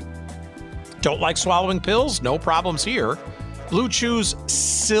prescription. Don't like swallowing pills? No problems here. Blue Chew's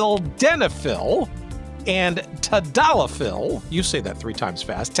Sildenafil and Tadalafil, you say that 3 times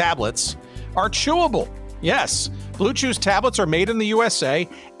fast, tablets are chewable. Yes, Blue Chew's tablets are made in the USA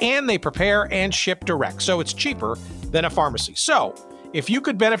and they prepare and ship direct, so it's cheaper than a pharmacy. So, if you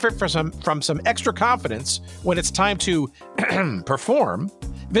could benefit from some extra confidence when it's time to perform,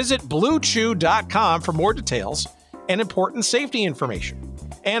 visit BlueChew.com for more details and important safety information.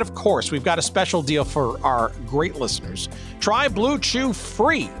 And of course, we've got a special deal for our great listeners. Try Blue Chew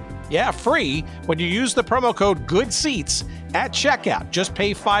free. Yeah, free when you use the promo code GOODSEATS at checkout. Just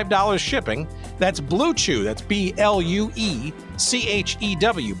pay $5 shipping. That's Blue Chew. That's BLUECHEW.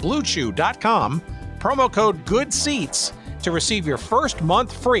 BlueChew.com. Promo code GOODSEATS to receive your first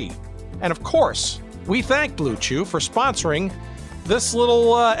month free. And of course, we thank Blue Chew for sponsoring this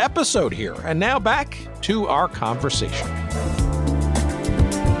little episode here. And now back to our conversation.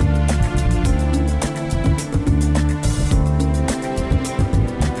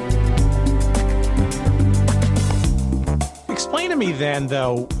 Explain to me then,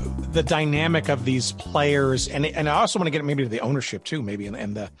 though, the dynamic of these players, and I also want to get maybe to the ownership too, maybe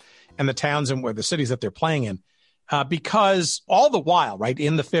and the towns and where the cities that they're playing in. Because all the while, right,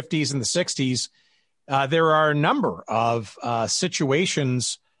 in the 50s and the 60s, there are a number of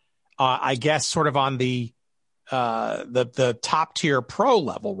situations, I guess, sort of on the top tier pro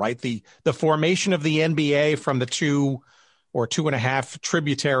level, right? The formation of the NBA from the 2 or 2.5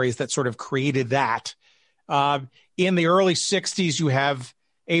 tributaries that sort of created that. In the early 60s, you have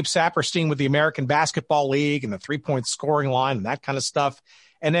Abe Saperstein with the American Basketball League and the 3-point scoring line and that kind of stuff.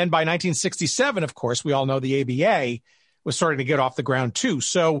 And then by 1967, of course, we all know the ABA was starting to get off the ground too.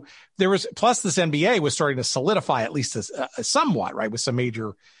 So there was, plus this NBA was starting to solidify at least somewhat, right, with some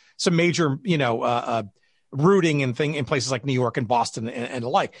major, rooting and thing in places like New York and Boston and the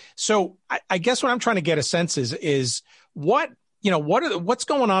like. So I guess what I'm trying to get a sense is what's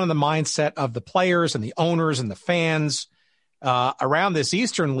going on in the mindset of the players and the owners and the fans around this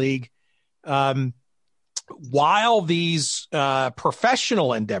Eastern League. While these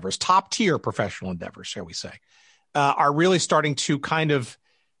professional endeavors, top tier professional endeavors, shall we say, are really starting to kind of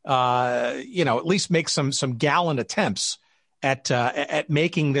at least make some gallant attempts at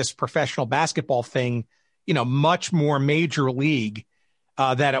making this professional basketball thing, much more major league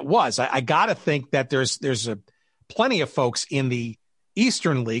than it was. I got to think that there's plenty of folks in the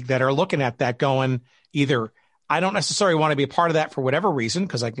Eastern League that are looking at that going, either I don't necessarily want to be a part of that for whatever reason,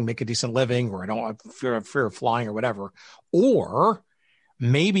 because I can make a decent living, or I don't have fear of flying or whatever, or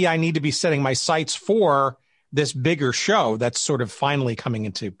maybe I need to be setting my sights for this bigger show that's sort of finally coming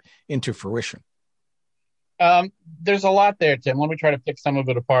into fruition. There's a lot there, Tim. Let me try to pick some of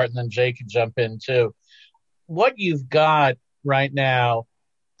it apart, and then Jay can jump in too. What you've got right now,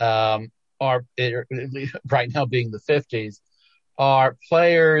 right now being the 50s, are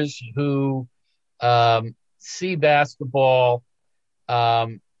players who see basketball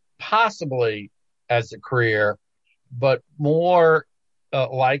possibly as a career, but more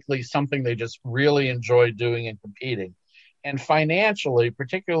likely something they just really enjoy doing and competing. And financially,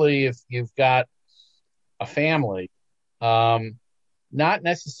 particularly if you've got a family, not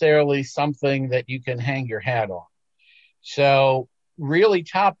necessarily something that you can hang your hat on. So really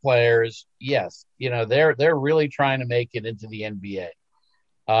top players, yes, they're really trying to make it into the NBA.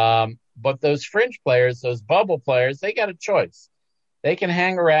 But those fringe players, those bubble players, they got a choice. They can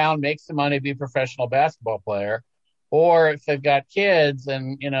hang around, make some money, be a professional basketball player. Or if they've got kids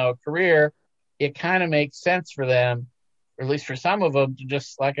and, a career, it kind of makes sense for them, or at least for some of them, to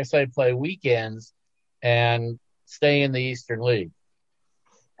just, like I say, play weekends and stay in the Eastern League.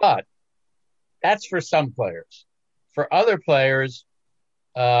 But that's for some players. For other players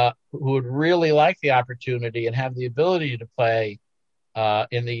who would really like the opportunity and have the ability to play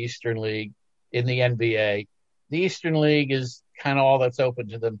in the Eastern League, in the NBA, the Eastern League is kind of all that's open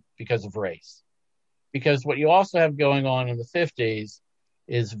to them because of race. Because what you also have going on in the 50s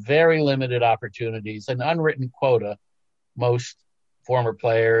is very limited opportunities, an unwritten quota. Most former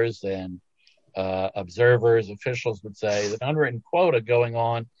players and observers, officials would say that unwritten quota going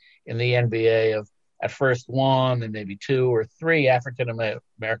on in the NBA of at first 1 and maybe 2 or 3 African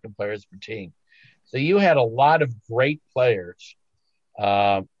American players per team. So you had a lot of great players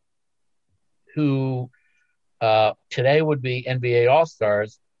who today would be NBA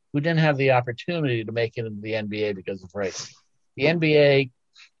All-Stars, who didn't have the opportunity to make it into the NBA because of race. The NBA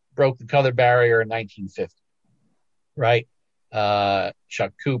broke the color barrier in 1950, right?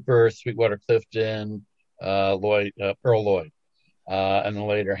 Chuck Cooper, Sweetwater Clifton, Earl Lloyd, and then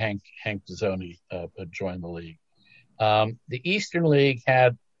later Hank Dezzoni joined the league. The Eastern League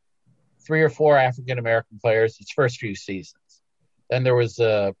had 3 or 4 African American players its first few seasons. Then there was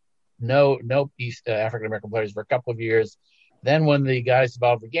no African American players for a couple of years. Then when the guys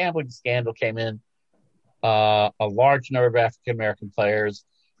involved in the gambling scandal came in, a large number of African American players,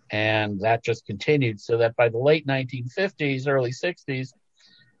 and that just continued, so that by the late 1950s, early 60s,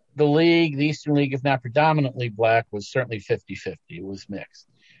 the Eastern League, if not predominantly black, was certainly 50-50. It was mixed.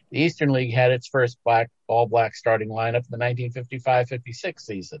 The Eastern League had its first all-black starting lineup in the 1955-56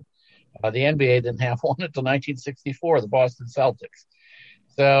 season. The NBA didn't have one until 1964, the Boston Celtics.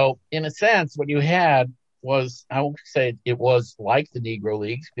 So, in a sense, what you had was, I won't say it was like the Negro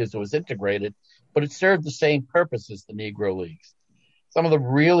Leagues because it was integrated, but it served the same purpose as the Negro Leagues. Some of the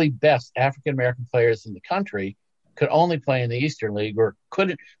really best African-American players in the country could only play in the Eastern League or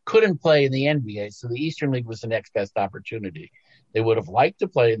couldn't play in the NBA, so the Eastern League was the next best opportunity. They would have liked to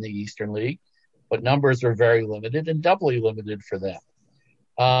play in the Eastern League, but numbers were very limited and doubly limited for them.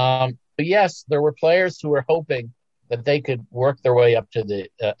 But yes, there were players who were hoping that they could work their way up to the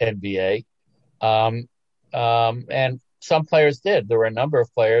NBA. And some players did. There were a number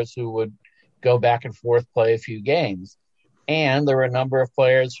of players who would go back and forth, play a few games. And there were a number of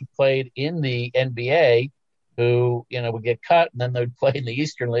players who played in the NBA who, would get cut, and then they'd play in the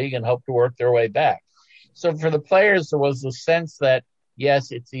Eastern League and hope to work their way back. So for the players, there was a sense that,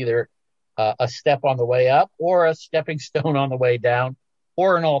 yes, it's either a step on the way up or a stepping stone on the way down,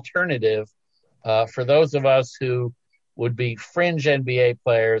 or an alternative for those of us who would be fringe NBA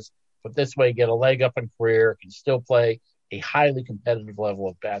players, but this way get a leg up in career, can still play a highly competitive level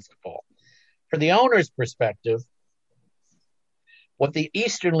of basketball. For the owner's perspective, what the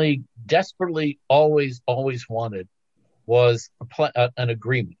Eastern League desperately always wanted was an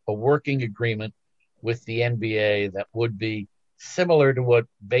agreement, a working agreement with the NBA that would be similar to what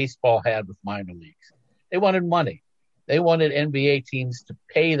baseball had with minor leagues. They wanted money. They wanted NBA teams to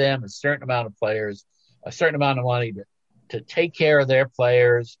pay them a certain amount of players, a certain amount of money to take care of their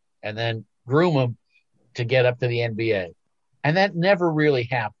players and then groom them to get up to the NBA. And that never really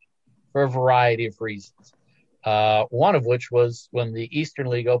happened for a variety of reasons. One of which was when the Eastern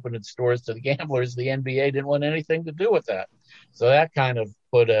League opened its doors to the gamblers, the NBA didn't want anything to do with that. So that kind of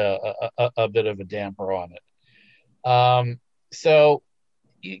put a bit of a damper on it. So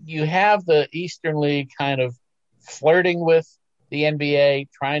you have the Eastern League kind of flirting with the NBA,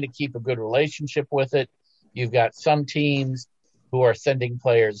 trying to keep a good relationship with it. You've got some teams who are sending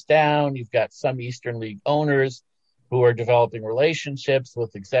players down. You've got some Eastern League owners who are developing relationships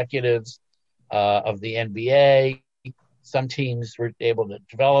with executives of the NBA. Some teams were able to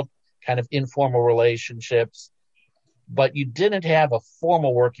develop kind of informal relationships, but you didn't have a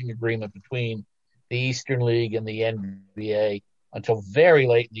formal working agreement between the Eastern League and the NBA until very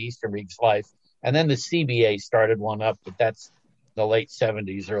late in the Eastern League's life. And then the CBA started one up, but that's the late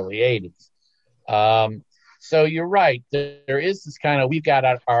 70s, early 80s. So you're right. There is this kind of, we've got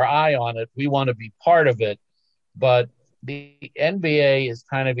our eye on it. We want to be part of it. But the NBA is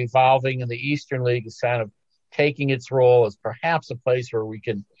kind of evolving, and the Eastern League is kind of taking its role as perhaps a place where we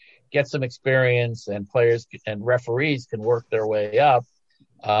can get some experience and players and referees can work their way up.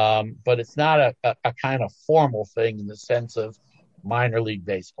 But it's not a kind of formal thing in the sense of minor league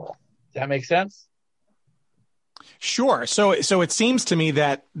baseball. Does that make sense? Sure. So it seems to me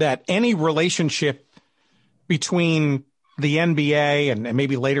that any relationship between the NBA and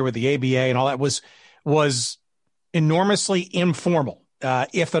maybe later with the ABA and all that was enormously informal,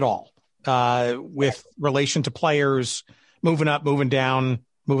 if at all, with relation to players moving up, moving down,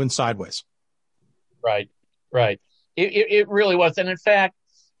 moving sideways. Right. It really was. And in fact,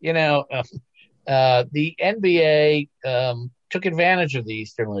 the NBA took advantage of the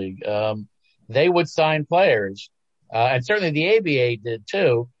Eastern League. They would sign players, and certainly the ABA did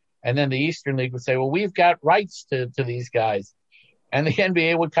too. And then the Eastern League would say, well, we've got rights to these guys. And the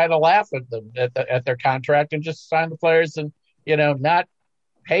NBA would kind of laugh at them, at their contract, and just sign the players and, not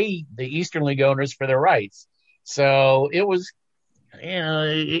pay the Eastern League owners for their rights. So it was,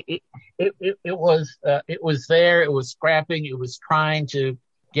 it was there. It was scrapping. It was trying to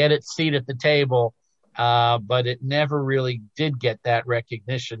get its seat at the table. But it never really did get that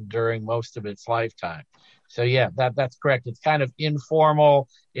recognition during most of its lifetime. So yeah, that's correct. It's kind of informal.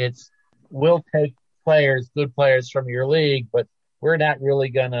 We'll take good players from your league, but we're not really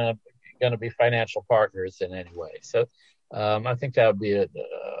gonna be financial partners in any way. So I think that would be a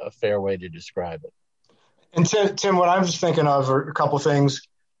fair way to describe it. And Tim, what I was thinking of are a couple of things.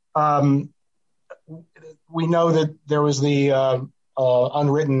 We know that there was the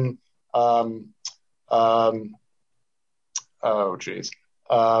unwritten.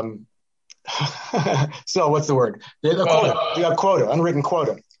 So what's the word? The quota, unwritten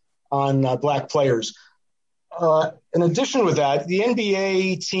quota on black players. In addition with that, the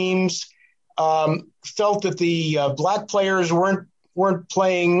NBA teams felt that the black players weren't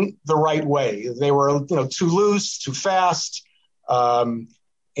playing the right way. They were, too loose, too fast, and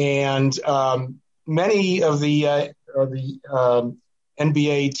many of the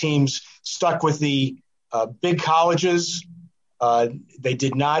NBA teams stuck with the big colleges. They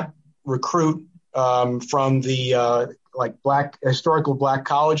did not recruit from the historical black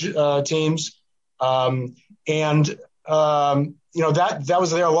college teams, and that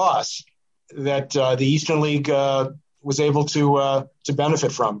was their loss. That the Eastern League was able to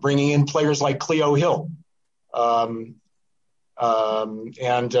benefit from, bringing in players like Cleo Hill, and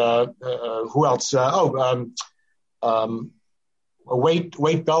who else?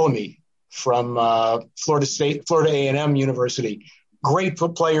 Wade Bellamy from Florida A&M University. Great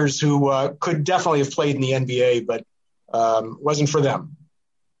players who could definitely have played in the NBA, but wasn't for them.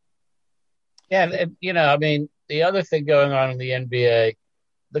 Yeah, and the other thing going on in the NBA,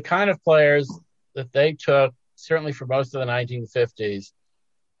 the kind of players that they took, certainly for most of the 1950s,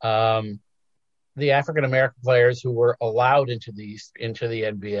 the African American players who were allowed into the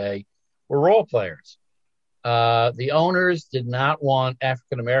NBA were role players. The owners did not want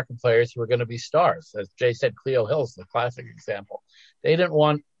African American players who were going to be stars. As Jay said, Cleo Hill's the classic example. They didn't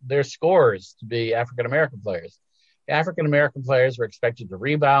want their scorers to be African American players. African American players were expected to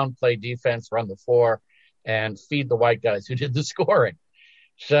rebound, play defense, run the floor, and feed the white guys who did the scoring.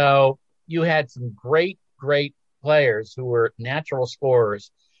 So you had some great players who were natural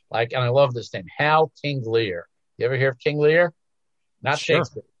scorers, and I love this name, Hal King Lear. You ever hear of King Lear? Not sure.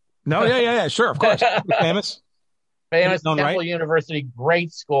 Shakespeare. No, yeah, sure, of course. Famous Temple right? University,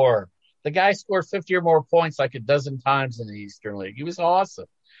 great scorer. The guy scored 50 or more points like a dozen times in the Eastern League. He was awesome.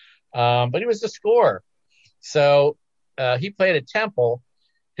 But he was a scorer. So he played at Temple.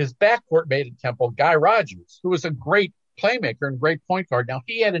 His backcourt mate at Temple, Guy Rogers, who was a great playmaker and great point guard. Now,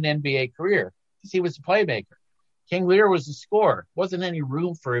 he had an NBA career because he was a playmaker. King Lear was a scorer. Wasn't any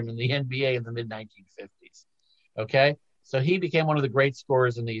room for him in the NBA in the mid-1950s. Okay? So he became one of the great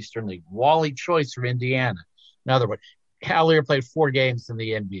scorers in the Eastern League. Wally Choice from Indiana, another one. Hal Lear played 4 games in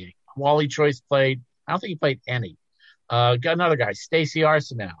the NBA. Wally Choice played, I don't think he played any. Got another guy, Stacey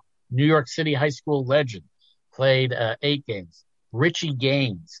Arsenault, New York City high school legend, played 8 games. Richie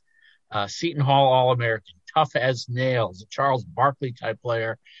Gaines, Seton Hall All-American, tough as nails, a Charles Barkley type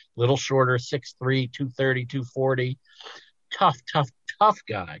player, little shorter, 6'3", 230, 240. Tough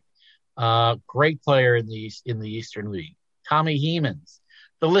guy. Great player in the Eastern League. Tommy Hemans.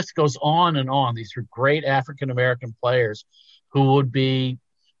 The list goes on and on. These are great African-American players who would be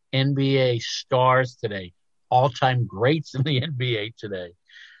NBA stars today, all-time greats in the NBA today.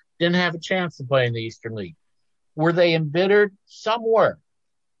 Didn't have a chance to play in the Eastern League. Were they embittered? Some were.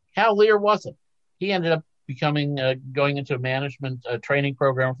 Hal Lear wasn't. He ended up going into a management training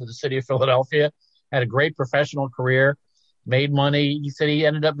program for the city of Philadelphia, had a great professional career, made money. He said he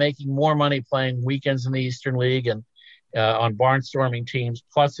ended up making more money playing weekends in the Eastern League and on barnstorming teams,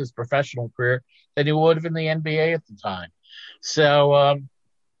 plus his professional career, than he would have in the NBA at the time. So,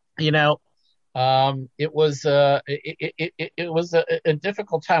 it was a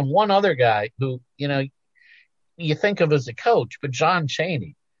difficult time. One other guy who, you think of as a coach, but John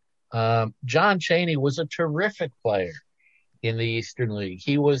Chaney. John Chaney was a terrific player in the Eastern League.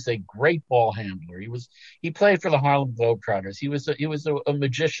 He was a great ball handler. He played for the Harlem Globetrotters. He was a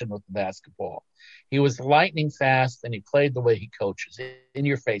magician with the basketball. He was lightning fast, and he played the way he coaches, in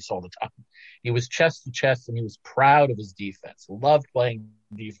your face all the time. He was chest to chest, and he was proud of his defense. Loved playing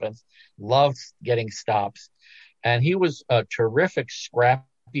defense. Loved getting stops, and he was a terrific,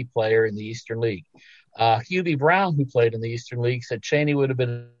 scrappy player in the Eastern League. Hubie Brown, who played in the Eastern League, said Chaney would have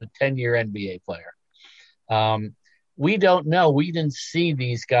been a 10-year NBA player. We don't know. We didn't see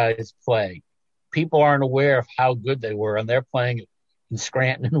these guys play. People aren't aware of how good they were, and they're playing in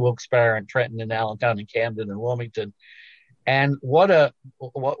Scranton and Wilkes-Barre and Trenton and Allentown and Camden and Wilmington. And what a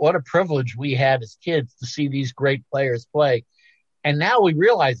privilege we had as kids to see these great players play. And now we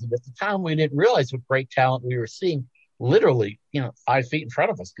realize it. At the time, we didn't realize what great talent we were seeing literally, 5 feet in front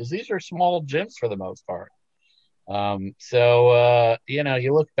of us, because these are small gyms for the most part. You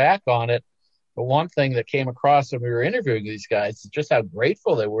look back on it, the one thing that came across when we were interviewing these guys is just how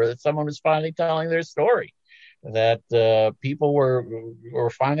grateful they were that someone was finally telling their story, that people were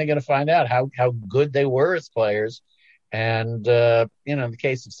finally going to find out how good they were as players. And, in the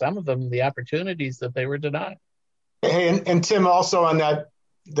case of some of them, the opportunities that they were denied. Hey, and Tim, also on that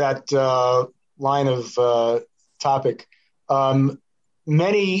line of topic,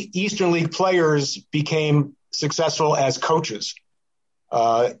 many Eastern League players became successful as coaches.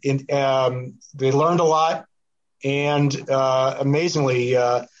 They learned a lot, and amazingly,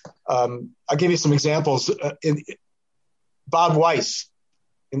 I'll give you some examples. Bob Weiss,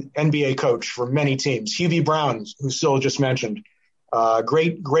 an NBA coach for many teams. Hubie Brown, who Syl just mentioned,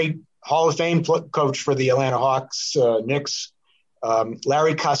 great Hall of Fame coach for the Atlanta Hawks, Knicks.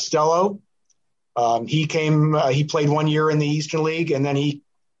 Larry Costello, he played 1 year in the Eastern League, and then he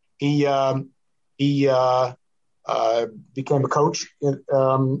became a coach in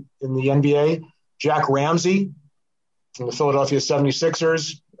the NBA. Jack Ramsey from the Philadelphia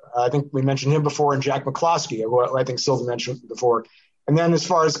 76ers. I think we mentioned him before, and Jack McCloskey, who I think Sylvan mentioned before. And then as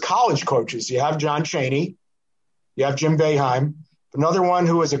far as college coaches, you have John Chaney, you have Jim Boeheim. Another one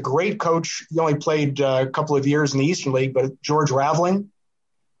who was a great coach, he only played a couple of years in the Eastern League, but George Raveling,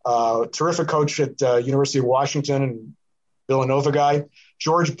 terrific coach at University of Washington and Villanova guy.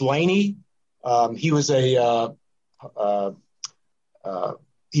 George Blaney, he was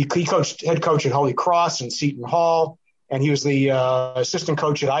he coached head coach at Holy Cross and Seton Hall, and he was the assistant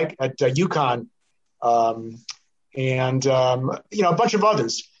coach at UConn, and a bunch of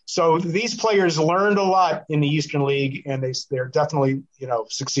others. So these players learned a lot in the Eastern League, and they're definitely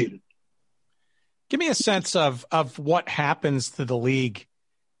succeeded. Give me a sense of what happens to the league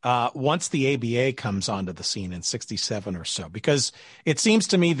once the ABA comes onto the scene in '67 or so, because it seems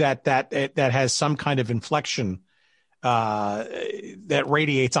to me that has some kind of inflection that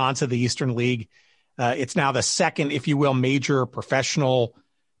radiates onto the Eastern League. It's now the second, if you will, major professional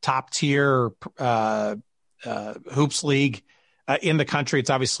top tier hoops league in the country. It's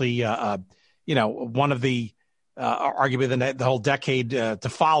obviously, one of the arguably the whole decade to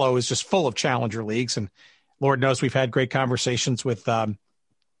follow is just full of challenger leagues. And Lord knows we've had great conversations with our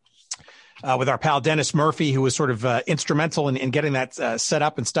pal Dennis Murphy, who was sort of instrumental in getting that set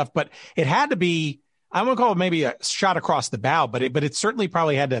up and stuff. But it had to be, I won't call it maybe a shot across the bow, but it certainly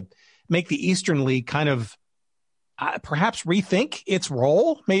probably had to make the Eastern League kind of perhaps rethink its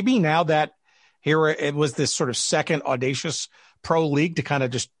role, maybe now that here it was this sort of second audacious pro league to kind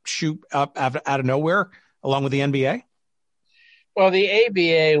of just shoot up out of nowhere along with the NBA? Well, the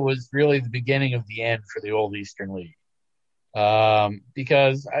ABA was really the beginning of the end for the old Eastern League.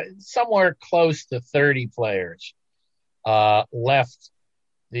 because somewhere close to 30 players left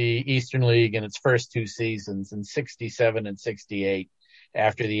the Eastern League in its first two seasons in 67 and 68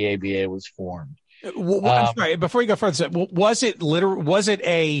 after the ABA was formed. I'm sorry, before you go further, was it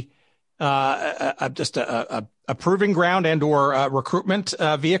just a proving ground and or recruitment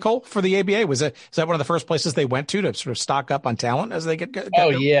vehicle for the ABA? Is that one of the first places they went to sort of stock up on talent as they get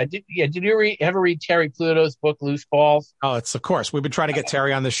oh going? Yeah. Did you ever read Terry Pluto's book, Loose Balls? Oh, it's of course. We've been trying to get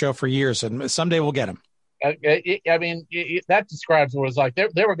Terry on the show for years, and someday we'll get him. That describes what it was like.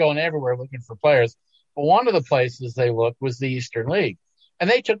 They were going everywhere looking for players. But one of the places they looked was the Eastern League. And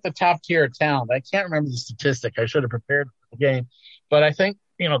they took the top tier of talent. I can't remember the statistic. I should have prepared for the game. But I think,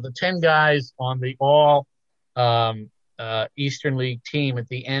 the 10 guys on the all Eastern League team at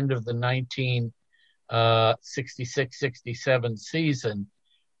the end of the 1966-67 season,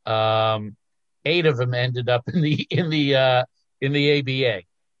 8 of them ended up in the ABA.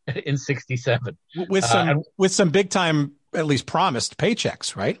 In 67 with some big time, at least promised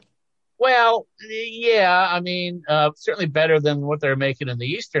paychecks, right? Well, yeah, certainly better than what they're making in the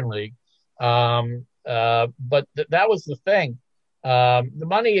Eastern League. But that was the thing. The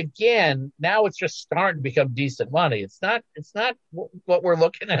money, again, now it's just starting to become decent money. It's not what we're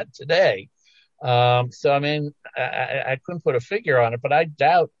looking at today. I couldn't put a figure on it, but I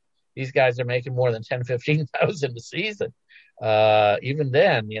doubt these guys are making more than 10, 15,000 a season. Even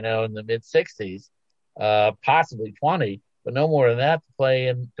then, in the mid 60s, possibly 20, but no more than that to play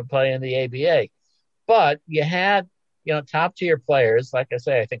in the ABA. But you had, top tier players. Like I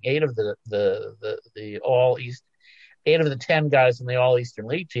say, I think 8 of the 10 guys in the All Eastern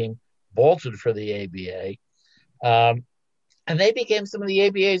League team bolted for the ABA. And they became some of the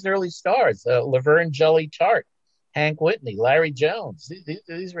ABA's early stars. Laverne Jelly Tart, Hank Whitney, Larry Jones.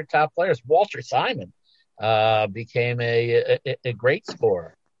 These were top players. Walter Simon became a great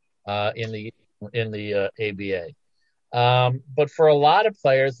scorer in the ABA. But for a lot of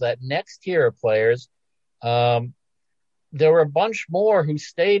players, that next tier of players, there were a bunch more who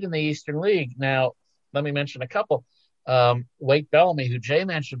stayed in the Eastern League. Now, let me mention a couple. Wade Bellamy, who Jay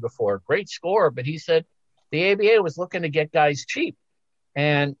mentioned before, great scorer, but he said the ABA was looking to get guys cheap.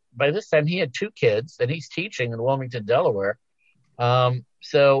 And by this time, he had 2 kids, and he's teaching in Wilmington, Delaware.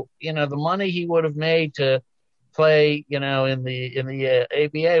 So, the money he would have made to play, in the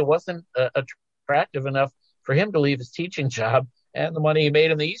ABA wasn't attractive enough for him to leave his teaching job and the money he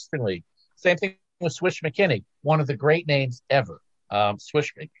made in the Eastern League. Same thing with Swish McKinney, one of the great names ever.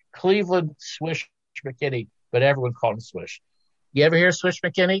 Cleveland Swish McKinney, but everyone called him Swish. You ever hear Swish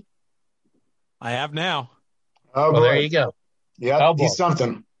McKinney? I have now. Oh, well, there you go. Yeah, he's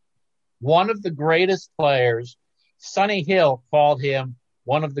something. One of the greatest players. Sonny Hill called him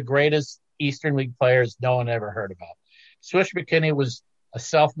one of the greatest Eastern League players no one ever heard about. Swish McKinney was a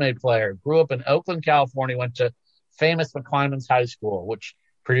self-made player, grew up in Oakland, California, went to famous McClymonds High School, which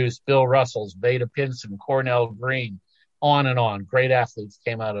produced Bill Russells, Vada Pinson, Cornell Green, on and on. Great athletes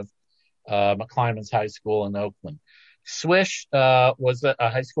came out of McClymonds High School in Oakland. Swish was a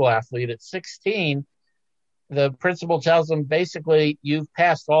high school athlete. At 16, the principal tells him, basically, you've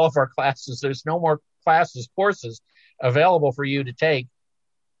passed all of our classes. There's no more courses available for you to take.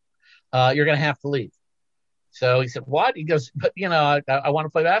 You're going to have to leave. So he said, what? He goes, but, I want to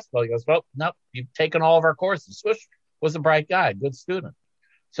play basketball. He goes, well, no, you've taken all of our courses. Swish was a bright guy, good student.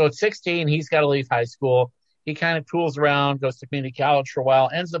 So at 16, he's got to leave high school. He kind of tools around, goes to community college for a while,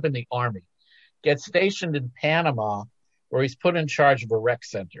 ends up in the Army, gets stationed in Panama, where he's put in charge of a rec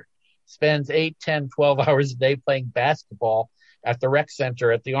center, spends 8, 10, 12 hours a day playing basketball at the rec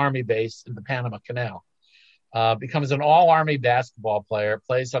center at the Army base in the Panama Canal. Becomes an all-Army basketball player,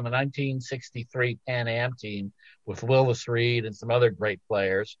 plays on the 1963 Pan Am team with Willis Reed and some other great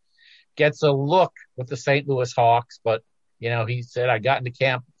players, gets a look with the St. Louis Hawks, but, he said, I got into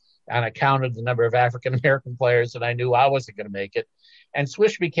camp and I counted the number of African-American players and I knew I wasn't going to make it. And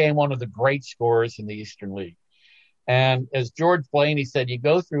Swish became one of the great scorers in the Eastern League. And as George Blaney said, you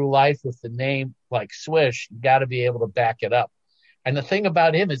go through life with the name like Swish, you got to be able to back it up. And the thing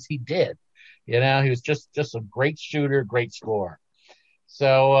about him is he did. He was just a great shooter, great scorer.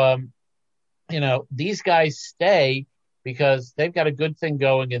 So, these guys stay because they've got a good thing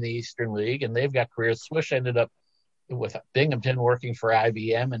going in the Eastern League and they've got careers. Swish ended up with Binghamton working for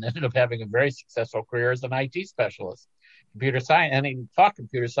IBM and ended up having a very successful career as an IT specialist, computer science, and he taught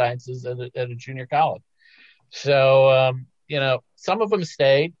computer sciences at a junior college. So, some of them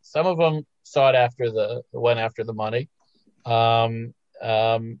stayed, some of them went after the money.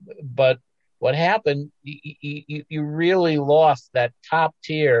 But what happened, you really lost that top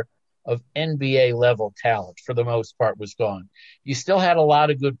tier of NBA level talent for the most part was gone. You still had a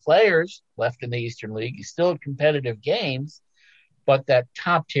lot of good players left in the Eastern League. You still had competitive games, but that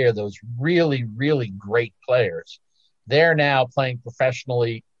top tier, those really, really great players, they're now playing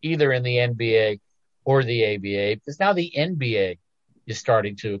professionally either in the NBA or the ABA, because now the NBA is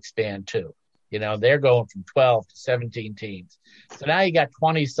starting to expand too. You know, they're going from 12 to 17 teams. So now you got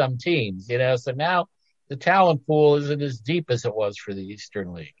 20 some teams, you know, so now the talent pool isn't as deep as it was for the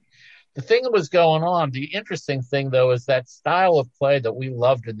Eastern League. The thing that was going on, the interesting thing though, is that style of play that we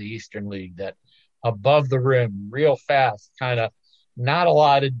loved in the Eastern League, that above the rim, real fast, kind of not a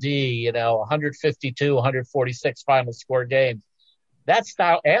lot of D, you know, 152, 146 final score games. That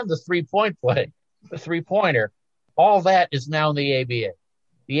style and the three-point play, the three-pointer, all that is now in the ABA.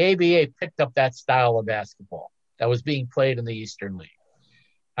 The ABA picked up that style of basketball that was being played in the Eastern League.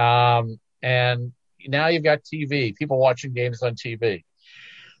 And now you've got TV, people watching games on TV.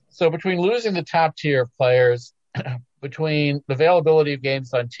 So between losing the top tier of players, between the availability of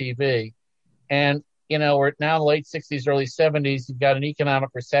games on TV, and, you know, we're now in the late 60s, early 70s, you've got an economic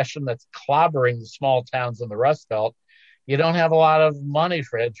recession that's clobbering the small towns in the Rust Belt. You don't have a lot of money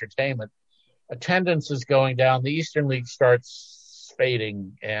for entertainment. Attendance is going down. The Eastern League starts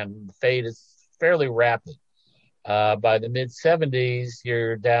fading, and the fade is fairly rapid. By the mid-70s,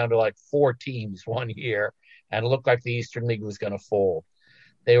 you're down to like 4 teams one year, and it looked like the Eastern League was going to fold.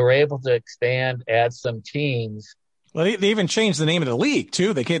 They were able to expand, add some teams. Well, they even changed the name of the league,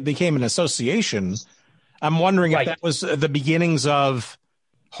 too. They became an association. I'm wondering if that was the beginnings of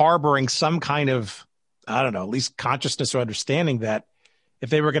harboring some kind of, I don't know, at least consciousness or understanding that if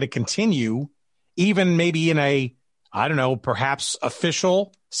they were going to continue, even maybe in a, I don't know, perhaps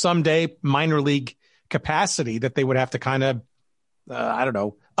official someday minor league capacity, that they would have to kind of, I don't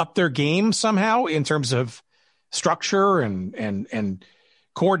know, up their game somehow in terms of structure and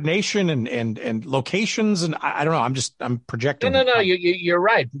coordination and locations. And I don't know, I'm projecting. No, you're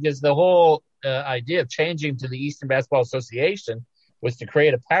right, because the whole idea of changing to the Eastern Basketball Association was to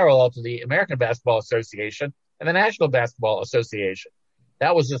create a parallel to the American Basketball Association and the National Basketball Association.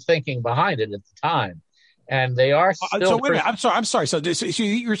 That was the thinking behind it at the time. And they are still. So wait a minute, I'm sorry. So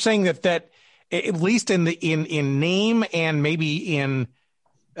you're saying that at least in name and maybe in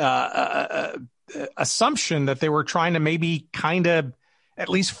assumption that they were trying to maybe kind of at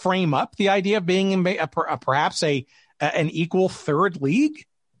least frame up the idea of being in perhaps an equal third league?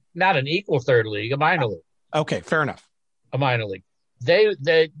 Not an equal third league, a minor league. Okay, fair enough. A minor league. They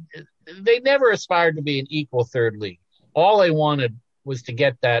never aspired to be an equal third league. All they wanted was to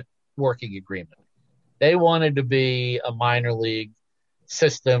get that working agreement. They wanted to be a minor league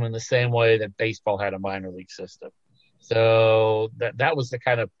system in the same way that baseball had a minor league system. So that was the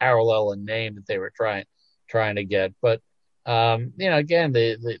kind of parallel in name that they were trying to get. But again,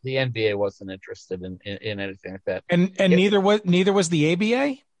 the NBA wasn't interested in anything like that. And neither was the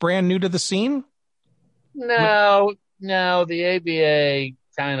ABA, brand new to the scene. No, the ABA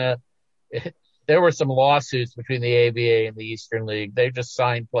kind of. There were some lawsuits between the ABA and the Eastern League. They just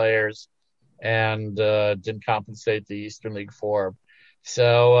signed players and didn't compensate the Eastern League for them.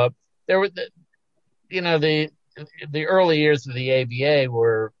 So there were, the early years of the ABA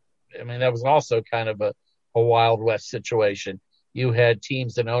were. I mean, that was also kind of a Wild West situation. You had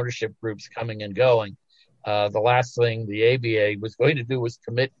teams and ownership groups coming and going. The last thing the ABA was going to do was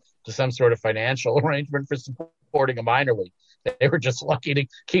commit to some sort of financial arrangement for supporting a minor league. They were just lucky to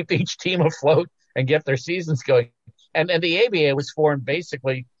keep each team afloat and get their seasons going. And the ABA was formed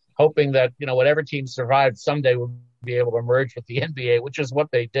basically hoping that, whatever team survived someday would be able to merge with the NBA, which is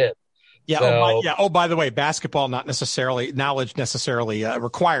what they did. Yeah. So, Oh, by the way, basketball not necessarily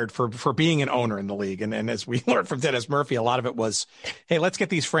required for being an owner in the league. And as we learned from Dennis Murphy, a lot of it was, hey, let's get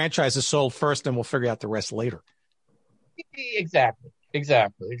these franchises sold first, and we'll figure out the rest later. Exactly.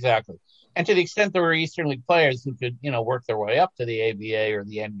 And to the extent there were Eastern League players who could, work their way up to the ABA or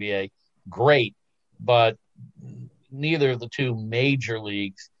the NBA, great. But neither of the two major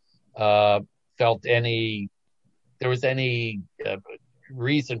leagues felt there was any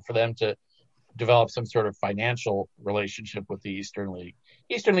reason for them to develop some sort of financial relationship with the Eastern League.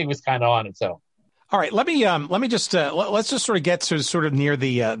 Eastern League was kind of on its own. All right, let me just let's just sort of get to sort of near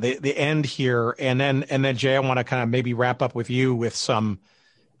the end here, and then Jay, I want to kind of maybe wrap up with you with some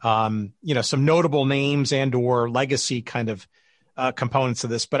some notable names and or legacy kind of components of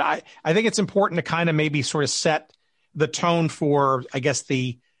this. But I think it's important to kind of maybe sort of set the tone for, I guess,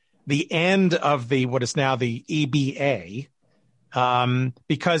 the end of what is now the EBA.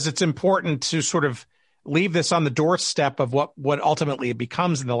 Because it's important to sort of leave this on the doorstep of what ultimately it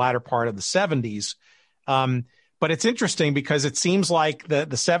becomes in the latter part of the 70s. But it's interesting because it seems like the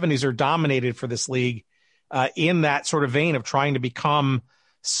 70s are dominated for this league in that sort of vein of trying to become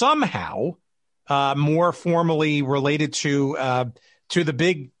somehow more formally related to the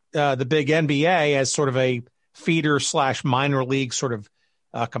big NBA as sort of a feeder / minor league sort of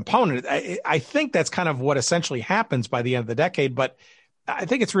component. I think that's kind of what essentially happens by the end of the decade. But I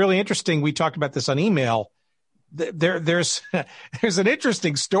think it's really interesting. We talked about this on email. There's an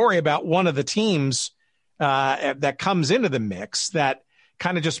interesting story about one of the teams that comes into the mix that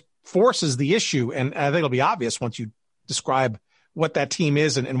kind of just forces the issue. And I think it'll be obvious once you describe what that team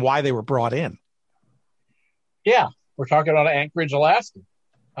is and why they were brought in. Yeah, we're talking about Anchorage, Alaska.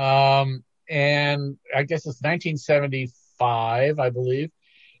 And I guess it's 1975, I believe.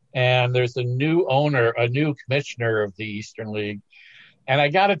 And there's a new owner, a new commissioner of the Eastern League. And I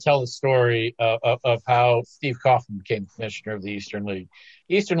got to tell the story of how Steve Kaufman became commissioner of the Eastern League.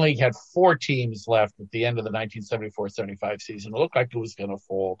 The Eastern League had 4 teams left at the end of the 1974-75 season. It looked like it was going to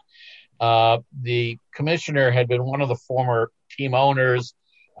fold. The commissioner had been one of the former team owners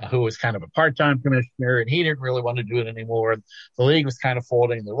who was kind of a part-time commissioner, and he didn't really want to do it anymore. The league was kind of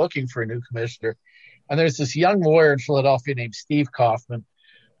folding. They're looking for a new commissioner. And there's this young lawyer in Philadelphia named Steve Kaufman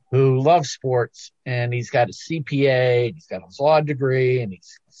who loves sports, and he's got a CPA, he's got his law degree, and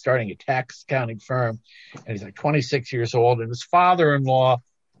he's starting a tax accounting firm, and he's like 26 years old. And his father-in-law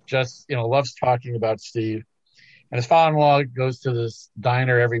just, loves talking about Steve. And his father-in-law goes to this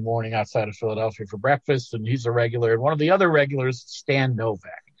diner every morning outside of Philadelphia for breakfast, and he's a regular. And one of the other regulars, Stan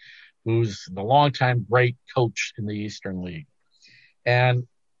Novak, who's the longtime great coach in the Eastern League. And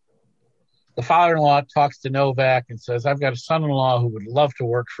the father-in-law talks to Novak and says, I've got a son-in-law who would love to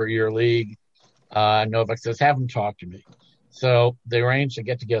work for your league. Novak says, have him talk to me. So they arrange to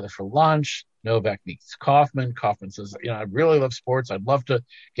get together for lunch. Novak meets Kaufman. Kaufman says, I really love sports. I'd love to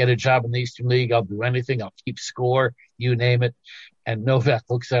get a job in the Eastern League. I'll do anything. I'll keep score. You name it. And Novak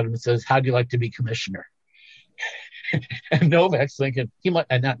looks at him and says, how'd you like to be commissioner? And Novak's thinking,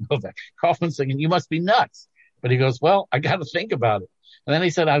 Kaufman's thinking, you must be nuts. But he goes, well, I got to think about it. And then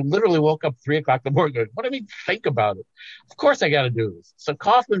he said, I literally woke up 3 o'clock in the morning going, what do you mean think about it? Of course I got to do this. So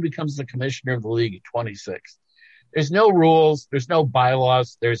Kaufman becomes the commissioner of the league at 26. There's no rules. There's no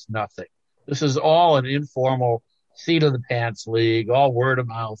bylaws. There's nothing. This is all an informal seat of the pants league, all word of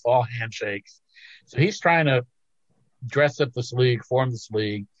mouth, all handshakes. So he's trying to dress up this league, form this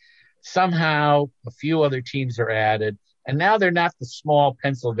league. Somehow a few other teams are added. And now they're not the small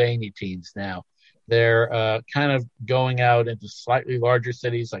Pennsylvania teams now. They're kind of going out into slightly larger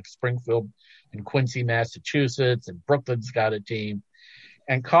cities like Springfield and Quincy, Massachusetts, and Brooklyn's got a team.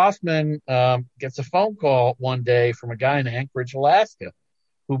 And Kaufman gets a phone call one day from a guy in Anchorage, Alaska,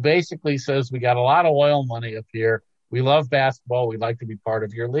 who basically says, we got a lot of oil money up here. We love basketball. We'd like to be part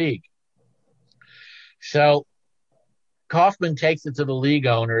of your league. So Kaufman takes it to the league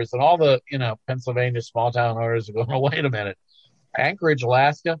owners, and all the, Pennsylvania small town owners are going, oh, wait a minute. Anchorage,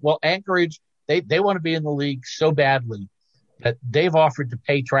 Alaska? Well, Anchorage, they want to be in the league so badly that they've offered to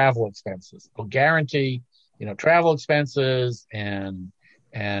pay travel expenses. They'll guarantee, travel expenses and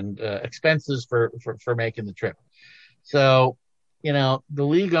expenses for making the trip. So, the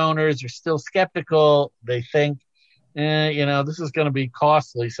league owners are still skeptical. They think, this is going to be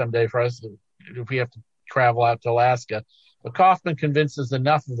costly someday for us if we have to travel out to Alaska. But Kaufman convinces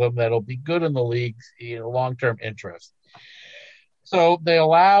enough of them that it'll be good in the league's long-term interest. So they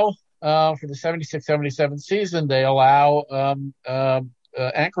allow, for the 76-77 season, they allow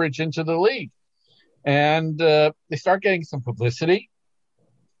Anchorage into the league. And they start getting some publicity.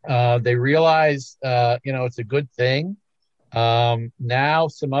 They realize, it's a good thing. Now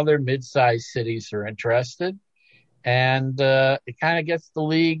some other mid-sized cities are interested. And it kind of gets the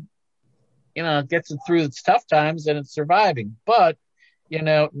league, gets it through its tough times, and it's surviving. But,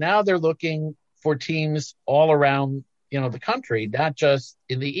 now they're looking for teams all around, the country, not just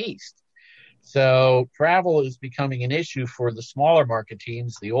in the East. So travel is becoming an issue for the smaller market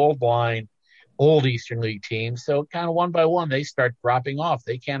teams, the old Eastern League teams. So kind of one by one, they start dropping off.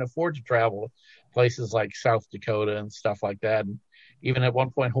 They can't afford to travel places like South Dakota and stuff like that. And even at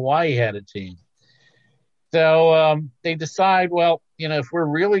one point, Hawaii had a team. So they decide, well, if we're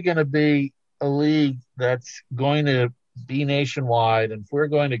really going to be a league that's going to be nationwide, and if we're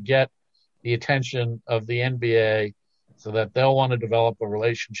going to get the attention of the NBA so that they'll want to develop a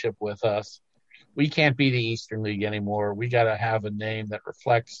relationship with us, we can't be the Eastern League anymore. We got to have a name that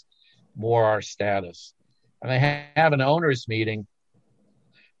reflects more our status. And they have an owners meeting,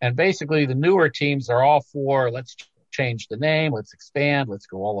 and basically the newer teams are all for, let's change the name, let's expand, let's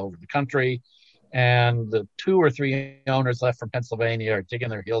go all over the country. And the 2 or 3 owners left from Pennsylvania are digging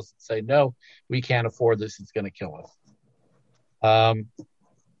their heels and say, no, we can't afford this. It's going to kill us.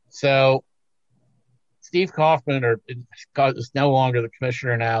 So Steve Kaufman is no longer the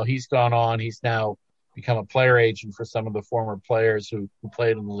commissioner now. He's gone on. He's now become a player agent for some of the former players who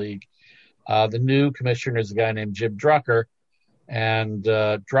played in the league. The new commissioner is a guy named Jim Drucker, and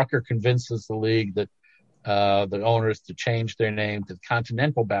Drucker convinces the league that the owners to change their name to the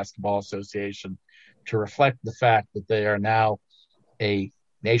Continental Basketball Association to reflect the fact that they are now a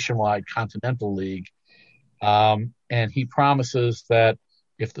nationwide continental league. And he promises that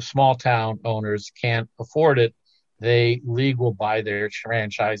if the small town owners can't afford it, the league will buy their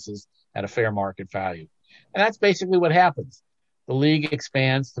franchises at a fair market value. And that's basically what happens. The league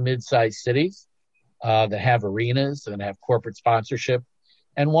expands to mid-sized cities that have arenas and have corporate sponsorship.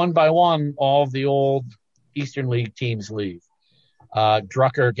 And one by one, all of the old Eastern League teams leave.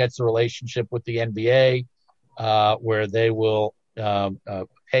 Drucker gets a relationship with the NBA where they will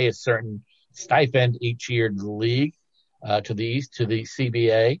pay a certain stipend each year to the league, to the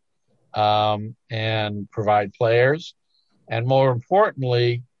CBA, and provide players. And more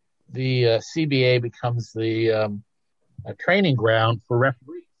importantly, the CBA becomes the a training ground for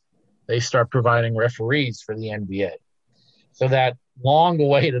referees. They start providing referees for the NBA. So that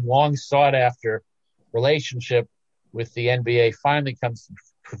long-awaited, long-sought-after relationship with the NBA finally comes to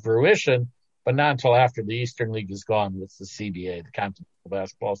fruition, but not until after the Eastern League is gone with the CBA, the Continental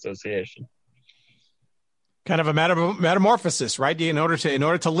Basketball Association. Kind of a metamorphosis, right? In order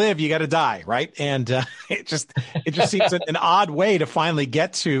to live, you got to die, right? And it just seems an odd way to finally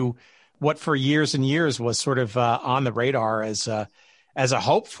get to what for years and years was sort of on the radar as a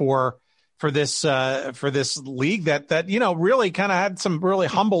hope for this league that really kind of had some really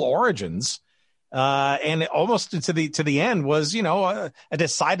humble origins, and almost to the end was a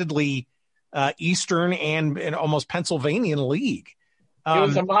decidedly Eastern and almost Pennsylvanian league.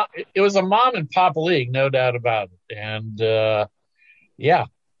 It was a mom and pop league, no doubt about it. And it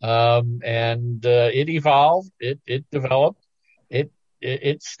evolved, it developed,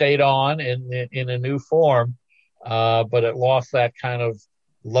 it stayed on in a new form, but it lost that kind of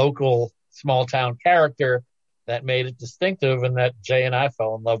local small town character that made it distinctive and that Jay and I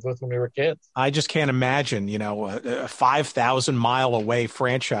fell in love with when we were kids. I just can't imagine, a 5,000 mile away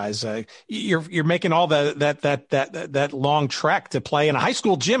franchise. You're making all that long trek to play in a high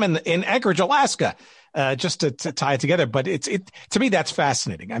school gym in Anchorage, Alaska, just to tie it together. But to me, that's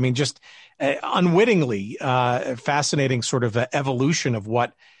fascinating. I mean, just unwittingly fascinating sort of evolution of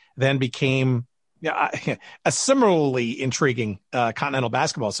what then became a similarly intriguing Continental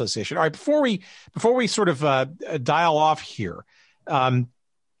Basketball Association. All right, before we sort of dial off here,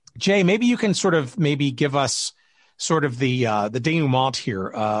 Jay, maybe you can sort of give us sort of the denouement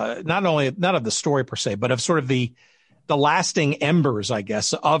here, not of the story per se, but of sort of the lasting embers, I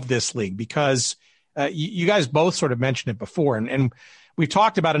guess, of this league, because you guys both sort of mentioned it before, and we've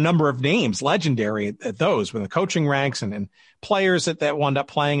talked about a number of names, legendary at those, with the coaching ranks and players that wound up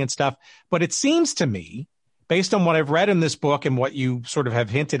playing and stuff. But it seems to me, based on what I've read in this book and what you sort of have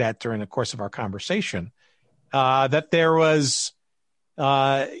hinted at during the course of our conversation, that there was,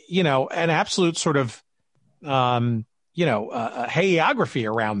 an absolute sort of,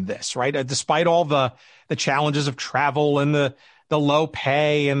 hagiography around this, right? Despite all the challenges of travel and the low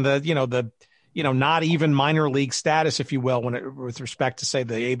pay and the not even minor league status, if you will, with respect to, say,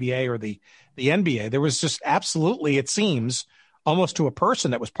 the ABA or the NBA, there was just absolutely, it seems, almost to a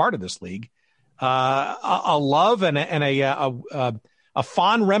person that was part of this league, a love and a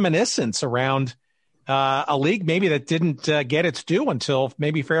fond reminiscence around a league maybe that didn't get its due until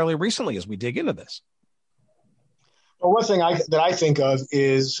maybe fairly recently as we dig into this. Well, one thing that I think of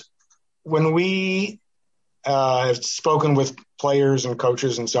is when we have spoken with players and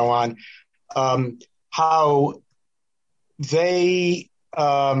coaches and so on, how they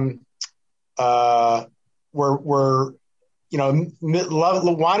wanted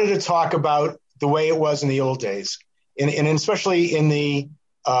to talk about the way it was in the old days, and especially in the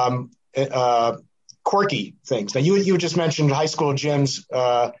quirky things. Now, you just mentioned high school gyms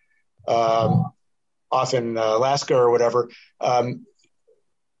off in Alaska or whatever. The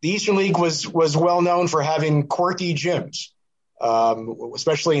Eastern League was well known for having quirky gyms.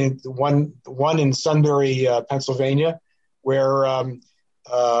 Especially one in Sunbury, Pennsylvania, where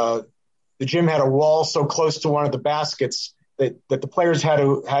the gym had a wall so close to one of the baskets that the players had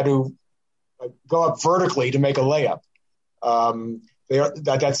to go up vertically to make a layup.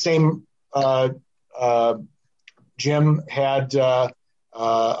 That same gym had a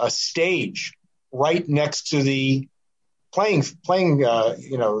stage right next to the playing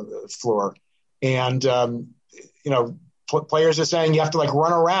floor. And, players are saying you have to like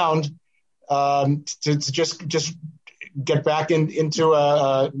run around to just get back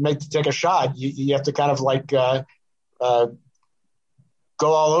into take a shot. You have to kind of like go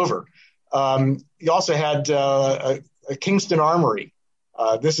all over. You also had a Kingston Armory.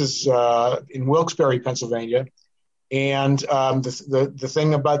 This is in Wilkes-Barre, Pennsylvania. And the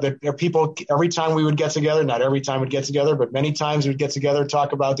thing about the people, every time we would get together, not every time we'd get together, but many times we'd get together,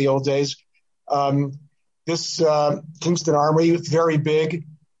 talk about the old days. This Kingston Armory was very big.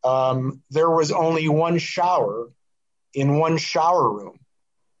 There was only one shower in one shower room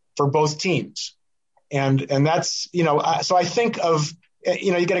for both teams. And that's, so I think of,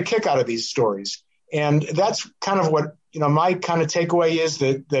 you get a kick out of these stories. And that's kind of what, my kind of takeaway is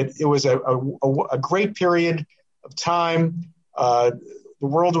that it was a great period of time. The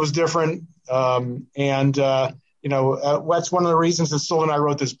world was different. That's one of the reasons that Syl and I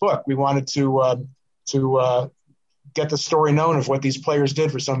wrote this book. We wanted to get the story known of what these players did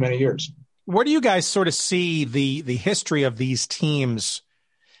for so many years. Where do you guys sort of see the history of these teams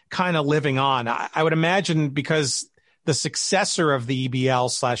kind of living on? I would imagine because the successor of the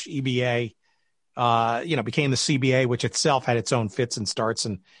EBL/EBA, became the CBA, which itself had its own fits and starts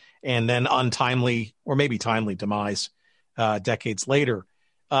and then untimely or maybe timely demise decades later.